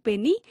ទៅពេល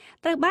នេះ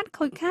ត្រូវបាន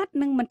ខូចខាត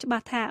និងមិនច្បា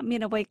ស់ថាមាន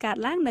អ្វីកើត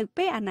ឡើងនៅ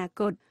ពេលអនា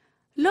គត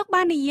លោក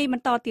បាននិយាយប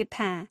ន្តទៀត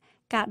ថា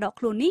ការដក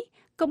ខ្លួននេះ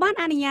ក៏បាន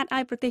អនុញ្ញាត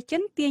ឲ្យប្រទេសចិ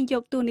នទាញយ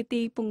កតួនា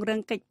ទីពង្រឹង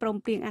កិច្ចព្រម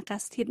ព្រៀងអាកា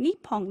សធាតុនេះ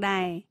ផង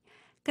ដែរ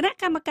គណៈ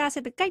កម្មការ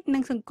សេដ្ឋកិច្ចនិ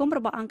ងសង្គមរ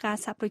បស់អង្គការ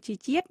សហប្រជា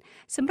ជាតិ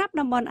សម្រាប់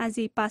តំបន់អា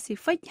ស៊ីប៉ាស៊ី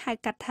ហ្វិកហៅ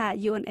កាត់ថា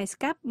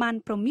UNESCAP បាន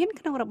ព្រមាន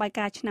ក្នុងរបាយ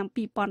ការណ៍ឆ្នាំ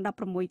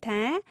2016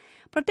ថា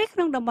ប្រទេសក្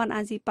នុងតំបន់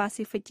អាស៊ីប៉ា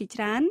ស៊ីហ្វិកជា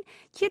ច្រើន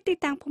ជាទី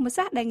តាំងភូមិ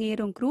សាស្ត្រដែលងាយ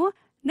រងគ្រោះ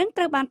និង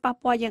ត្រូវបានប៉ះ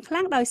ពាល់យ៉ាងខ្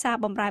លាំងដោយសារ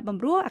បម្រែប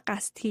ម្រួលអាកា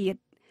សធាតុ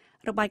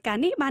របាយការ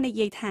ណ៍នេះបាននិ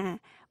យាយថា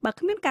បើ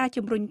គ្មានការ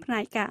ជំរុញផ្នែ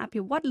កការអ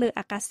ភិវឌ្ឍលើ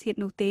អាកាសធាតុ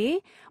នោះទេ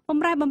ប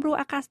ម្រែបម្រួល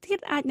អាកាសធា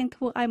តុអាចនឹង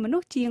ធ្វើឲ្យមនុ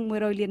ស្សជាង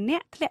100លាននា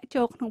ក់ធ្លាក់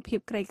ចូលក្នុងភាព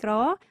ក្រីក្រ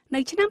នៅ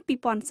ឆ្នាំ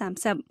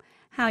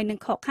2030ហើយនឹង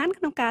ខកខាន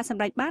ក្នុងការស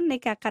ម្រេចបាននៃ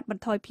ការកាត់ប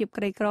ន្ថយភាព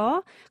ក្រីក្រ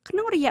ក្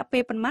នុងរយៈពេ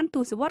លប៉ុន្មានទ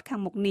សវត្សរ៍ខា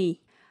ងមុខនេះ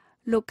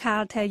លោក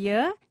Carl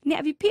Thayer អ្នក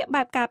វិភាគ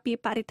បែបការពារ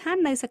បរិស្ថាន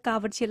នៅសាកល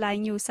វិទ្យាល័យ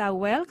New South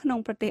Wales ក្នុង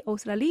ប្រទេសអូ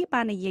ស្ត្រាលី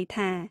បាននិយាយ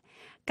ថា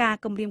ការ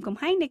គំរាមកំ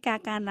ហែងនៃការ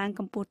កើនឡើង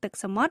កម្ពស់ទឹក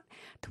សមុទ្រ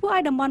ធ្វើឲ្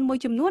យតំបន់មួយ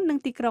ចំនួននិង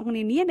ទីក្រុង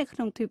នានានៅក្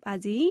នុងទ្វីបអា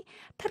ស៊ីស្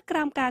ថិតក្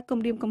រោមការគំ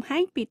រាមកំហែ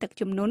ងពីទឹក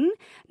ជំនន់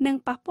និង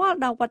ប៉ះពាល់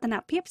ដល់វឌ្ឍន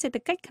ភាពសេដ្ឋ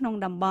កិច្ចក្នុង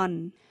តំបន់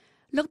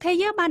លោក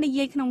Thayer បាននិ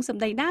យាយក្នុងស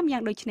ម្ដីដើមយ៉ា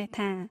ងដូចនេះ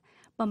ថា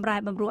បម្រែ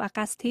បម្រួលអា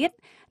កាសធាតុ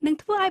នឹង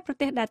ធ្វើឲ្យប្រ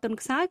ទេសដែលទន់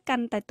ខ្សោយកា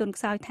ន់តែទន់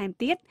ខ្សោយថែម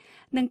ទៀត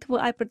និងធ្វើ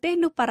ឲ្យប្រទេស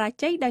នោះបរា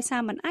ជ័យដោយសា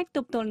រមិនអាចទ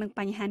ប់ទល់នឹង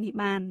បញ្ហានេះ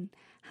បាន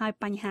ហើយ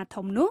បញ្ហា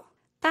ធំនោះ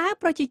តើ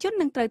ប្រជាជន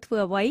នឹងត្រូវធ្វើ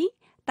អ្វី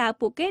តើ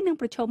ពួកគេនឹង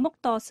ប្រឈមមុខ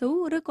តស៊ូ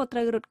ឬក៏ត្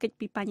រូវរត់គេច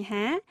ពីបញ្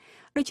ហា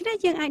ដូច្នេះ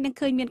យើងអាចនឹង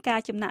ឃើញមានការ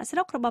ចំណាក់ស្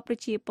រុករបស់ប្រ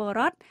ជាពល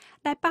រដ្ឋ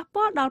ដែលប៉ះ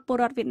ពាល់ដល់ពល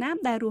រដ្ឋវៀតណាម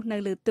ដែលរស់នៅ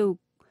លើទូក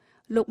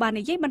លោកបាន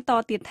និយាយបន្ត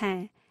ទៀតថា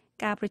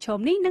ការប្រឈម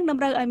នេះនឹងត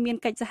ម្រូវឲ្យមាន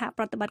កិច្ចសហ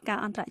ប្រតិបត្តិការ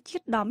អន្តរជា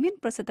តិដ៏មាន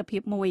ប្រសិទ្ធភា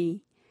ពមួយ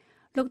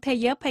លោកថេ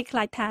យឺភ័យខ្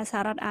លាចថាស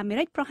ហរដ្ឋអាមេ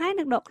រិកប្រហែល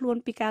នឹងដកខ្លួន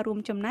ពីការរួម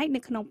ចំណែកនៅ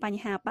ក្នុងប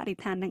ញ្ហាបរិ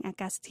ស្ថាននិងអា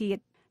កាសធា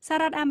តុសហ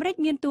រដ្ឋអាមេរិក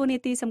មានតួនា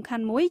ទីសំខា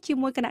ន់មួយជា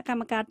មួយគណៈក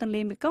ម្មការទន្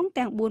លេមេគង្គ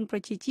ទាំង4ប្រ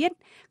ជាជាតិ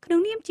ក្នុង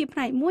នាមជាផ្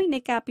នែកមួយនៃ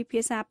ការពិភា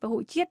ក្សាពហុ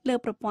ជាតិលើ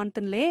ប្រព័ន្ធទ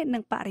ន្លេនិ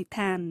ងបរិស្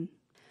ថាន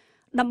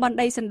តំបន់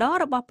ដីសណ្ដ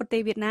របស់ប្រទេ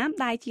សវៀតណាម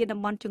ដែលជាតំ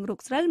បន់ជង្រុក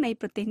ស្រូវនៃ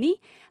ប្រទេសនេះ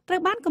ត្រូ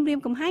វបានគំរាម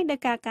កំហែងដោយ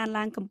ការកើន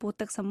ឡើងកម្ពស់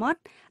ទឹកសមុទ្រ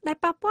ដែល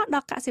ប៉ះពាល់ដ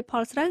ល់កសិផ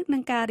លស្រូវនិ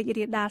ងការរីក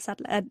រាលដាលសត្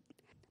វល្អិត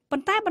ប៉ុ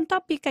ន្តែបន្ទា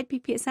ប់ពីកិច្ចពិ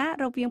ភាក្សា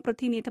រវាងប្រ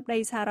ធានាធិបតី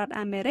សហរដ្ឋ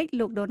អាមេរិក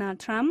លោក Donald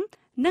Trump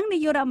និងនា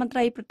យករដ្ឋមន្ត្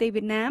រីប្រទេស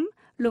វៀតណាម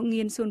លោក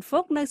ងៀនស៊ុនហ្វុ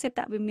កនៅសេត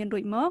វិមានរួ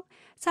ចមក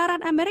សហរដ្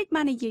ឋអាមេរិក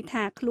បាននិយាយ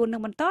ថាខ្លួននឹ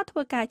ងបន្តធ្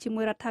វើការជា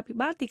មួយរដ្ឋាភិ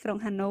បាលទីក្រុង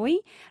ហាណូយ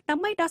ដើ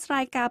ម្បីដោះស្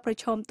រាយការប្រ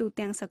ឈមទូ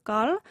ទាំងសក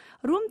ល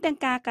រួមទាំង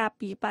ការការ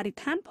ពារបរិស្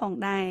ថានផង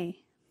ដែរ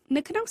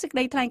នៅក្នុងសេចក្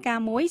តីថ្លែងការ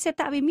ណ៍មួយសេ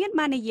តវិមាន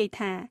បាននិយាយ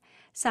ថា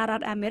សហរ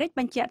ដ្ឋអាមេរិក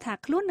បញ្ជាក់ថា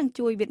ខ្លួននឹង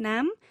ជួយវៀតណា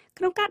ម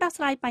ក្នុងការដោះ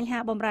ស្រាយបញ្ហា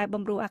បម្រែប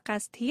ម្រួលអាកា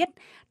សធាតុ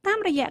តាម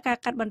រយៈការ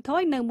កាត់បន្ថ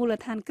យនៅមូល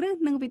ដ្ឋានគ្រឹះ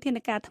និងវិធាន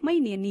ការថ្មី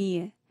នានា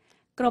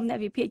ក្រុមអ្នក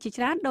វិភាគជា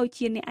ច្រើនដូច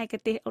ជាអ្នកឯក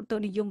ទេសអូតូ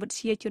និយមវិទ្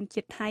យាជន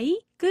ជាតិថៃ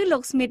គឺលោ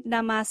ក Smith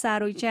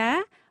Damasaroja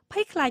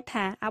ភ័យខ្លាច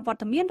ថាអវត្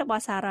តមានរប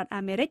ស់សហរដ្ឋ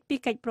អាមេរិកពី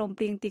កិច្ចព្រម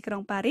ព្រៀងទីក្រុ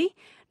ងប៉ារីស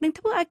នឹង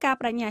ធ្វើឲ្យការ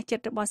បដិញ្ញាចិ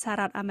ត្តរបស់សហ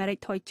រដ្ឋអាមេរិក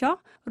ថយចុះ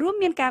រួម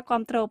មានការ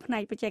គាំទ្រផ្នែ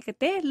កបច្ចេក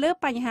ទេសលើ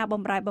បញ្ហាប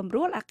ម្រែបម្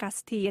រួលអាកាស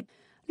ធាតុ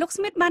លោក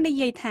Smith បាននិ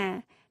យាយថា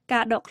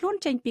ការដកខ្លួន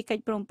ចេញពីកិ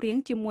ច្ចព្រមព្រៀង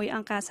ជាមួយអ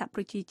ង្គការសហប្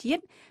រជាជា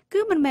តិគឺ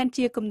មិនមែន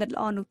ជាគំនិតល្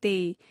អនោះទេ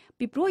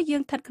ពីព្រោះយើ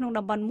ងស្ថិតក្នុង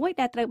តំបន់មួយ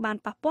ដែលត្រូវបាន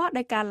ប៉ះពាល់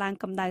ដោយការឡើង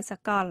កម្ដៅស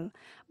កល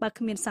បើ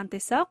គ្មានសន្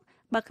តិសុខ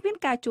បើគ្មាន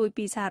ការជួយ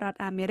ពីសហរដ្ឋ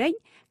អាមេរិក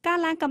ការ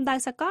ឡើងកម្ដៅ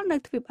សកលនៅ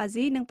ទ្វីបអា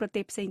ស៊ីនិងប្រ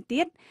ទេសផ្សេង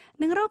ទៀត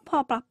នឹងរងផ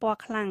លប៉ះពាល់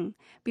ខ្លាំង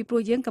ពីព្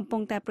រោះយើងកំពុ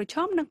ងតែប្រឈ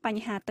មនឹងប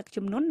ញ្ហាទឹក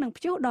ជំនន់និង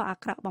ព្យុះដ៏អា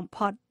ក្រក់បំ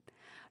ផុត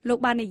លោក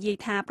បាននិយាយ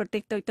ថាប្រទេ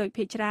សតូចៗ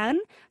ភាគច្រើន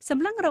ស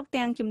ម្លឹងរក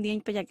ទាំងជំនាញ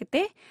បច្ចេក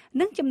ទេស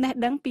និងចំណេះ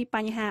ដឹងពីប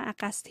ញ្ហាអា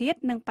កាសធាតុ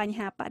និងបញ្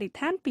ហាបរិស្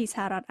ថានពីស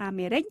ហរដ្ឋអា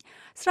មេរិក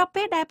ស្រប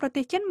ពេលដែលប្រ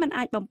ទេសចិនមិន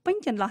អាចបំពេញ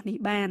ចន្លោះនេះ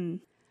បាន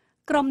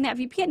ក្រុមអ្នក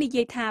វិភាគនិ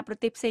យាយថាប្រ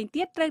ទេសផ្សេង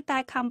ទៀតត្រូវតែ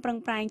ខំប្រឹង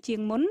ប្រែងជាង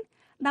មុន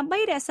ដើម្បី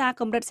រក្សា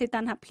កម្រិតសីតុ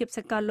ណ្ហភាពស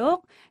កលលោក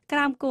ក្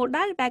រោមគោល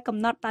ដៅដែលកំ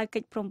ណត់ដោយកិ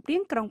ច្ចព្រមព្រៀ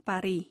ងក្រុងប៉ា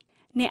រីស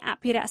អ្នកអ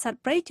ភិរក្សសត្វ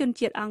ព្រៃជន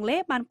ជាតិអង់គ្លេស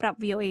បានប្រាប់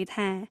VOA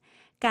ថា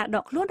ការដ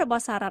កខ្លួនរប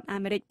ស់សហរដ្ឋអា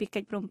មេរិកពី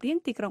កិច្ចព្រមព្រៀង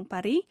ទីក្រុងប៉ា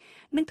រីស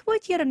នឹងធ្វើ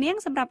ជារនាំង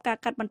សម្រាប់ការ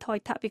កាត់បន្ថយ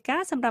ថវិកា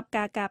សម្រាប់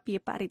ការការពារ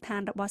បរិស្ថា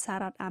នរបស់សហ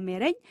រដ្ឋអាមេ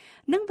រិក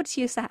និងវិទ្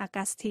យាសាស្ត្រអា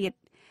កាសធាតុ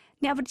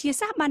អ្នកវិទ្យា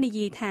សាស្ត្របាននិ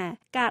យាយថា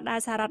ការដែល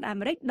សហរដ្ឋអា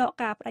មេរិកដក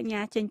ការបដិញ្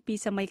ញាចេញពី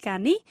សម័យកាល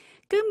នេះ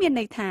គឺមាន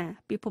ន័យថា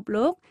ពិភព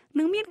លោក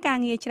នឹងមានការ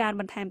ងារច្រើន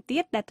បន្ថែមទៀ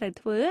តដែលត្រូវ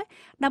ធ្វើ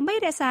ដើម្បី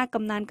រក្សា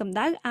កំណើនកម្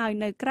ដៅឲ្យ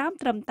នៅក្រោម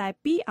ត្រឹមតែ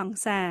2អង្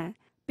សា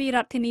ពីរ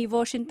ដ្ឋធានី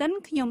Washington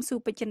ខ្ញុំសុ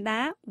បចិន្តា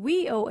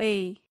VOA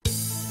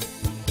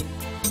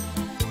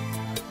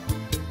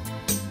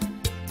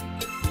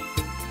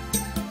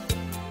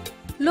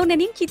លោកអ្នក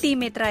នាងជាទី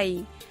មេត្រី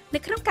នៅ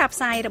ក្នុងការផ្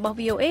សាយរបស់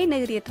VOA នៅ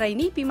រាត្រី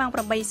នេះពីម៉ោង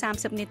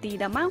 8:30 នាទី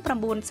ដល់ម៉ោង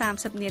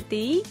 9:30 នា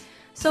ទី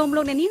សូម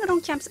លោកអ្នកនាងរង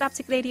ចាំស្ដាប់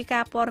សេចក្តីរាយកា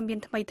រណ៍ព័ត៌មាន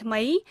ថ្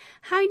មីៗ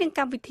ហើយនឹងក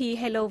ម្មវិធី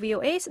Hello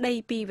VOA ស្ដី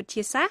ពីវិទ្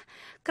យាសាស្ត្រ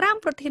ក្រោម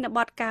ប្រធានប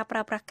ទការប្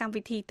រើប្រាស់កម្ម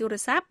វិធីទូរ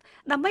ស័ព្ទ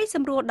ដើម្បីស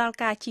ម្រួលដល់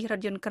ការជិះរថ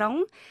យន្តក្រុង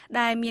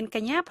ដែលមានក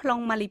ញ្ញាប្ល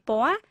ង់ម៉ាលីព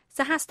ណ៌ស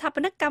ហស្ថាប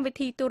និកកម្មវិ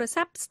ធីទូរ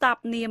ស័ព្ទ Stop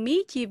Near Me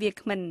ជាវា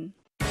គ្មិន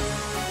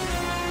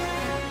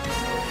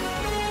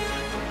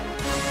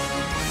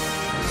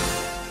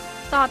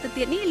តទៅ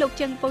ទៀតនេះលោក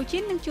ជឹងពូជី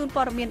ននឹងជួន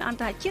ព័ត៌មានអន្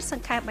តរជាតិស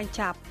ង្ខេបបញ្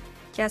ចប់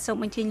ចាសសូម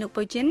អញ្ជើញលោក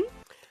ពូជីន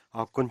អ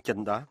រគុណចិន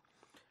ដា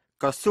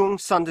ក្រសួង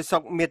សន្តិសុ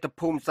ខមាតុ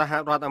ភូមិសហ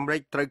រដ្ឋអាមេរិ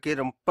កត្រូវគេ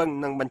រំពឹង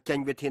នឹងបញ្ចេញ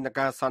វិធាន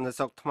ការសន្តិ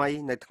សុខថ្មី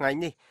នៅថ្ងៃ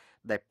នេះ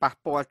ដែលប៉ះ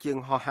ពាល់ជាង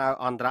ហោះហើរ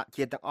អន្តរ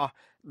ជាតិទាំងអស់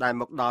ដែល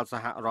មកដល់ស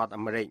ហរដ្ឋ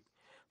អាមេរិក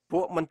ពួ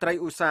កមន្ត្រី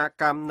ឧស្សាហ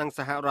កម្មនិងស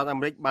ហរដ្ឋអា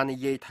មេរិកបាននិ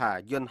យាយថា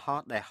យន្តហោះ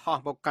ដែលហោះ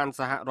មកកាន់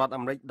សហរដ្ឋ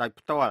អាមេរិកដោយ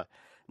ផ្ទាល់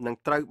នឹង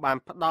ត្រូវបាន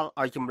ផ្ដល់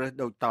ឲ្យជំរើស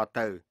ដូចត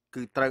ទៅ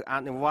គឺត្រូវអ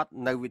នុវត្ត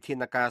នៅវិធា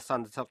នការស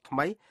ន្តិសុខថ្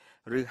មី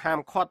ឬហាម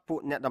ឃាត់ពួក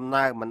អ្នកដំ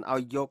ណើរមិនឲ្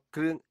យយក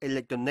គ្រឿងអេ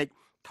ឡិចត្រូនិក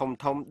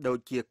ធំដូច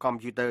ជាកុំ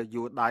ព្យូទ័រ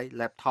យួរដៃ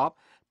laptop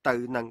ទៅ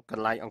នឹងក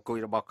ន្លែងអង្គុយ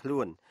របស់ខ្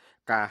លួន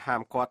ការហា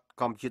មឃាត់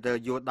កុំព្យូទ័រ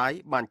យួរដៃ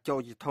បានចូល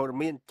ជាធរ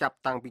មានចាប់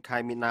តាំងពីខែ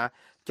មីនា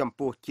ចំ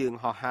ពោះជើង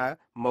ហោះហើរ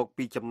មក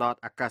ពីចំណត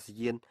អាកាស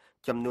យាន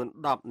ចំនួន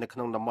10នៅក្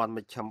នុងតំបន់ម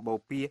ជ្ឈិមបូ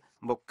ព៌ា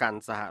មកកាន់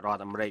សហរដ្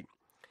ឋអាមេរិក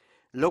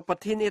លោកប្រ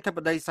ធានាធិប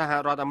តីសហ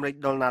រដ្ឋអាមេរិក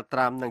Donald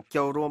Trump នឹង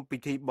ចូលរួមពិ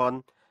ធីបុណ្យ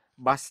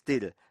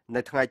Bastille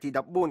នៅថ្ងៃទី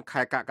14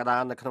ខែកក្កដា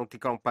នៅក្នុងទី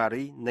ក្រុងប៉ា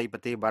រីសនៃប្រ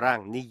ទេសបារាំង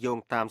នេះយោង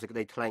តាមសេចក្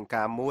តីថ្លែង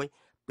ការណ៍មួយ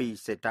ពី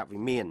សេតវិ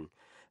មាន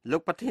លោ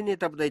កប្រធានា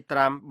ធិបតីត្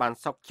រាំបាន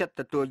សុកចិត្ត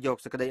ទទួលយក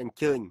សេចក្តីអញ្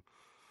ជើញ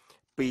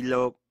ពី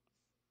លោក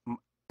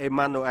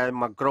Emmanuel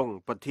Macron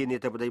ប្រធានា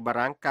ធិបតីបា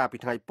រាំងកាលពី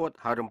ថ្ងៃពុធ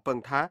ហើយរំពឹង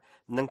ថា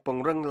នឹងព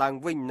ង្រឹងឡើង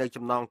វិញនៅ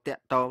ចំណងតា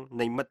ក់ទង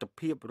នៃមិត្ត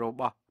ភាពរ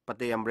បស់ប្រ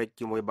ទេសអាមេរិក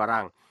ជាមួយបា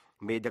រាំង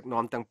មេដឹក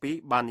នាំទាំងពីរ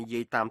បាននិយា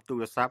យតាមទូ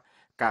រស័ព្ទ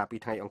កាលពី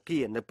ថ្ងៃអង្គា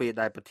រនៅពេល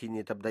ដែលប្រធា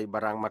នាធិបតីបា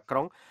រាំងម៉ាក្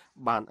រុង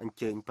បានអញ្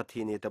ជើញប្រ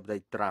ធានាធិបតី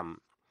ត្រាំ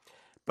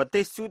ប្រ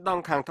ទេសស៊ូដ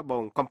ង់ខាងត្បូ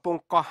ងកំពុង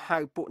កោះហៅ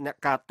ពួកអ្នក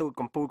ការទូត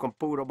កម្ពុ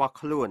ជារបស់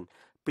ខ្លួន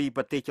ពី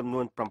ប្រទេសចំ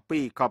នួន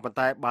7ក៏ប៉ុន្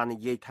តែបាននិ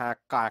យាយថា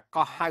ការ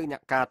កោះហៅអ្ន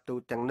កការទូ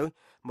តទាំងនោះ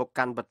មក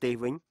កាន់ប្រទេស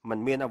វិញមិន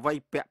មានអ្វី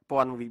ពាក់ព័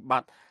ន្ធវិប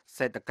ត្តិ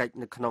សេដ្ឋកិច្ច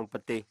នៅក្នុងប្រ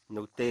ទេស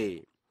នោះទេ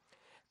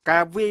កា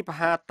រវាយប្រ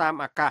ហារតាម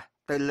អាកាស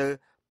ទៅលើ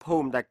ភូ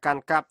មិដែលកា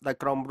ន់កាប់ដោយ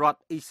ក្រុមរដ្ឋ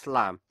អ៊ីស្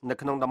លាមនៅ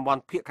ក្នុងតំប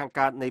ន់ភាគខាង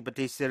កើតនៃប្រ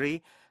ទេសសេរី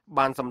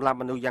បានសម្លាប់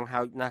មនុស្សយ៉ាង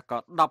ហោចណាស់ក៏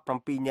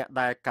17នាក់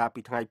ដែរកាល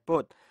ពីថ្ងៃពុ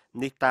ធ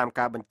នេះតាម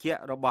ការបញ្ជាក់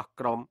របស់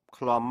ក្រុម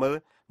ឃ្លាំមើល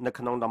នៅ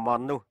ក្នុងតំប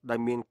ន់នោះដែល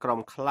មានក្រុម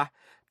ខ្លះ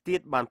ទៀ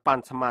តបានប៉ា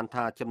ន់ស្មាន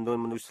ថាចំនួន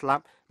មនុស្សស្លា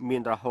ប់មា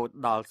នរហូត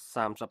ដល់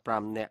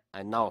35នាក់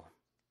ឯណោះ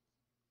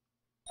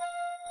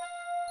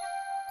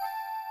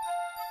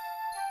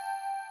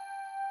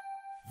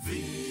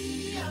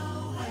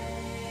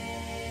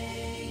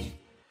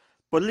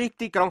ប៉ូលីស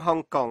ទីក្រុងហុង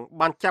កុង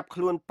បានចាប់ខ្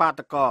លួនបា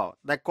តកោ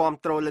ដែលគាំ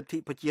ទ្រលទ្ធិ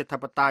ប្រជាធិ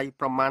បតេយ្យ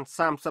ប្រមាណ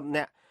30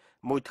នាក់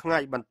មួយថ្ងៃ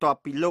បន្ទាប់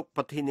ពីលោក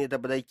ប្រធានាធិ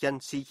បតីចិន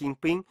ស៊ីជីន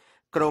ពីង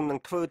ក្រុងនឹង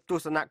ធ្វើទ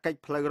ស្សនកិច្ច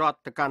ផ្លូវរដ្ឋ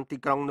ទៅកាន់ទី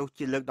ក្រុងនោះ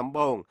ជាលើកដំ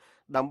បូង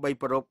ដើម្បី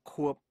ប្រារព្ធ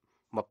ខួប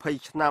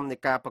20ឆ្នាំនៃ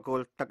ការប្រគ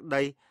ល់ទឹក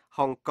ដី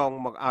ហុងកុង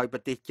មកឲ្យប្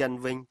រទេសចិន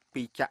វិញ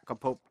ពីចក្រ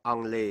ភពអ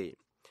ង់គ្លេស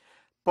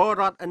ពល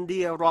រដ្ឋឥណ្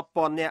ឌារាប់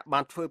ពាន់នាក់បា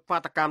នធ្វើបា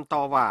តកម្មត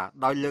វ៉ា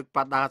ដោយលើកប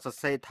ដាសរ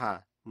សេរថា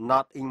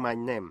Not in my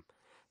name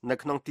នៅ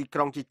ក្នុងទីក្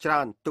រុងជាច្រើ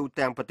នទូ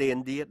ទាំងប្រទេសឥ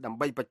ណ្ឌាដើម្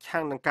បីប្រឆាំ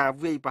ងនឹងការ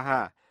វាយប្រ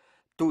ហារ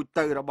ទូ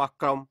ទៅរបស់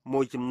ក្រុម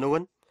មួយចំនួន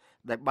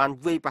ដែលបាន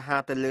វាយប្រហារ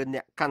ទៅលើអ្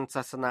នកកាន់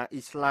សាសនា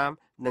អ៊ីស្លាម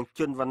និងជ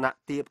នវណ្ណៈ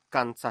ទាប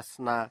កាន់សាស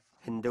នា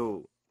ហិណ្ឌូ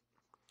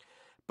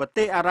ប្រ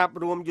ទេសអារ៉ាប់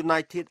រួម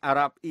United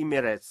Arab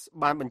Emirates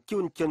បានបញ្ជូ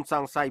នជនស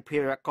ង្ស័យភេ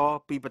រវករ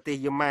ពីប្រទេស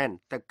យេម៉ែន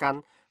ទៅកាន់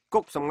គុ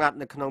កសម្ងាត់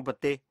នៅក្នុងប្រ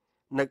ទេស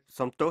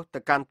ទៅ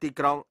កាន់ទី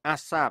ក្រុងអា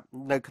សាប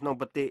នៅក្នុង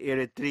ប្រទេសអេ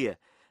រីត្រា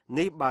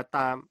នេះបើ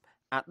តាម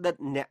អតីត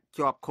អ្នក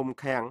ជាប់ឃុំ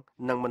ឃាំង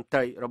និងមន្ត្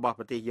រីរបស់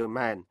ប្រទេសយេ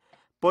ម៉ែន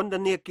ពន្ធ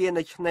នាគារ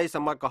នៅឆ្នេរស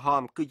មុទ្រក្រហ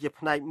មគឺជា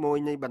ផ្នែកមួយ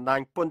នៃបណ្ដាញ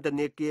ពន្ធ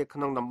នាគារក្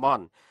នុងតំប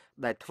ន់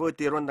ដែល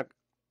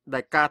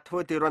ការធ្វើ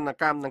ទារុណ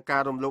កម្មនិងកា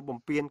ររំលោភបំ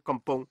ពានកំ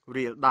ពុង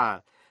រាលដាល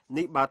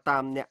នេះបើតា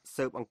មអ្នក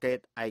ស៊ើបអង្កេត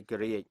ឯក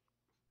រាជ្យ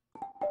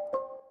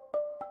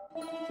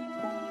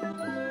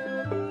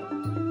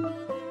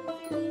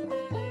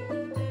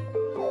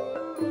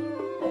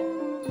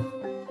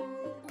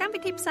កម្មវិ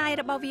ធីផ្សាយ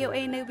របស់ VOA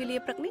នៅវេលា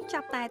ព្រឹកនេះចា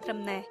ប់តែត្រឹម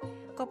នេះ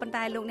ក៏ប៉ុន្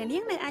តែលោកអ្នកនា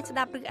ងនៅអាចស្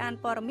ដាប់ឬអាន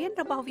ព័ត៌មាន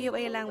របស់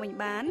VOA ឡើងវិញ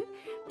បាន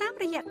តាម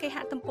រយៈគេហ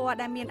ទំព័រ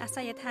ដែលមានអាស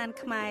យដ្ឋាន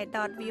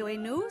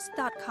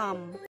khmer.voanews.com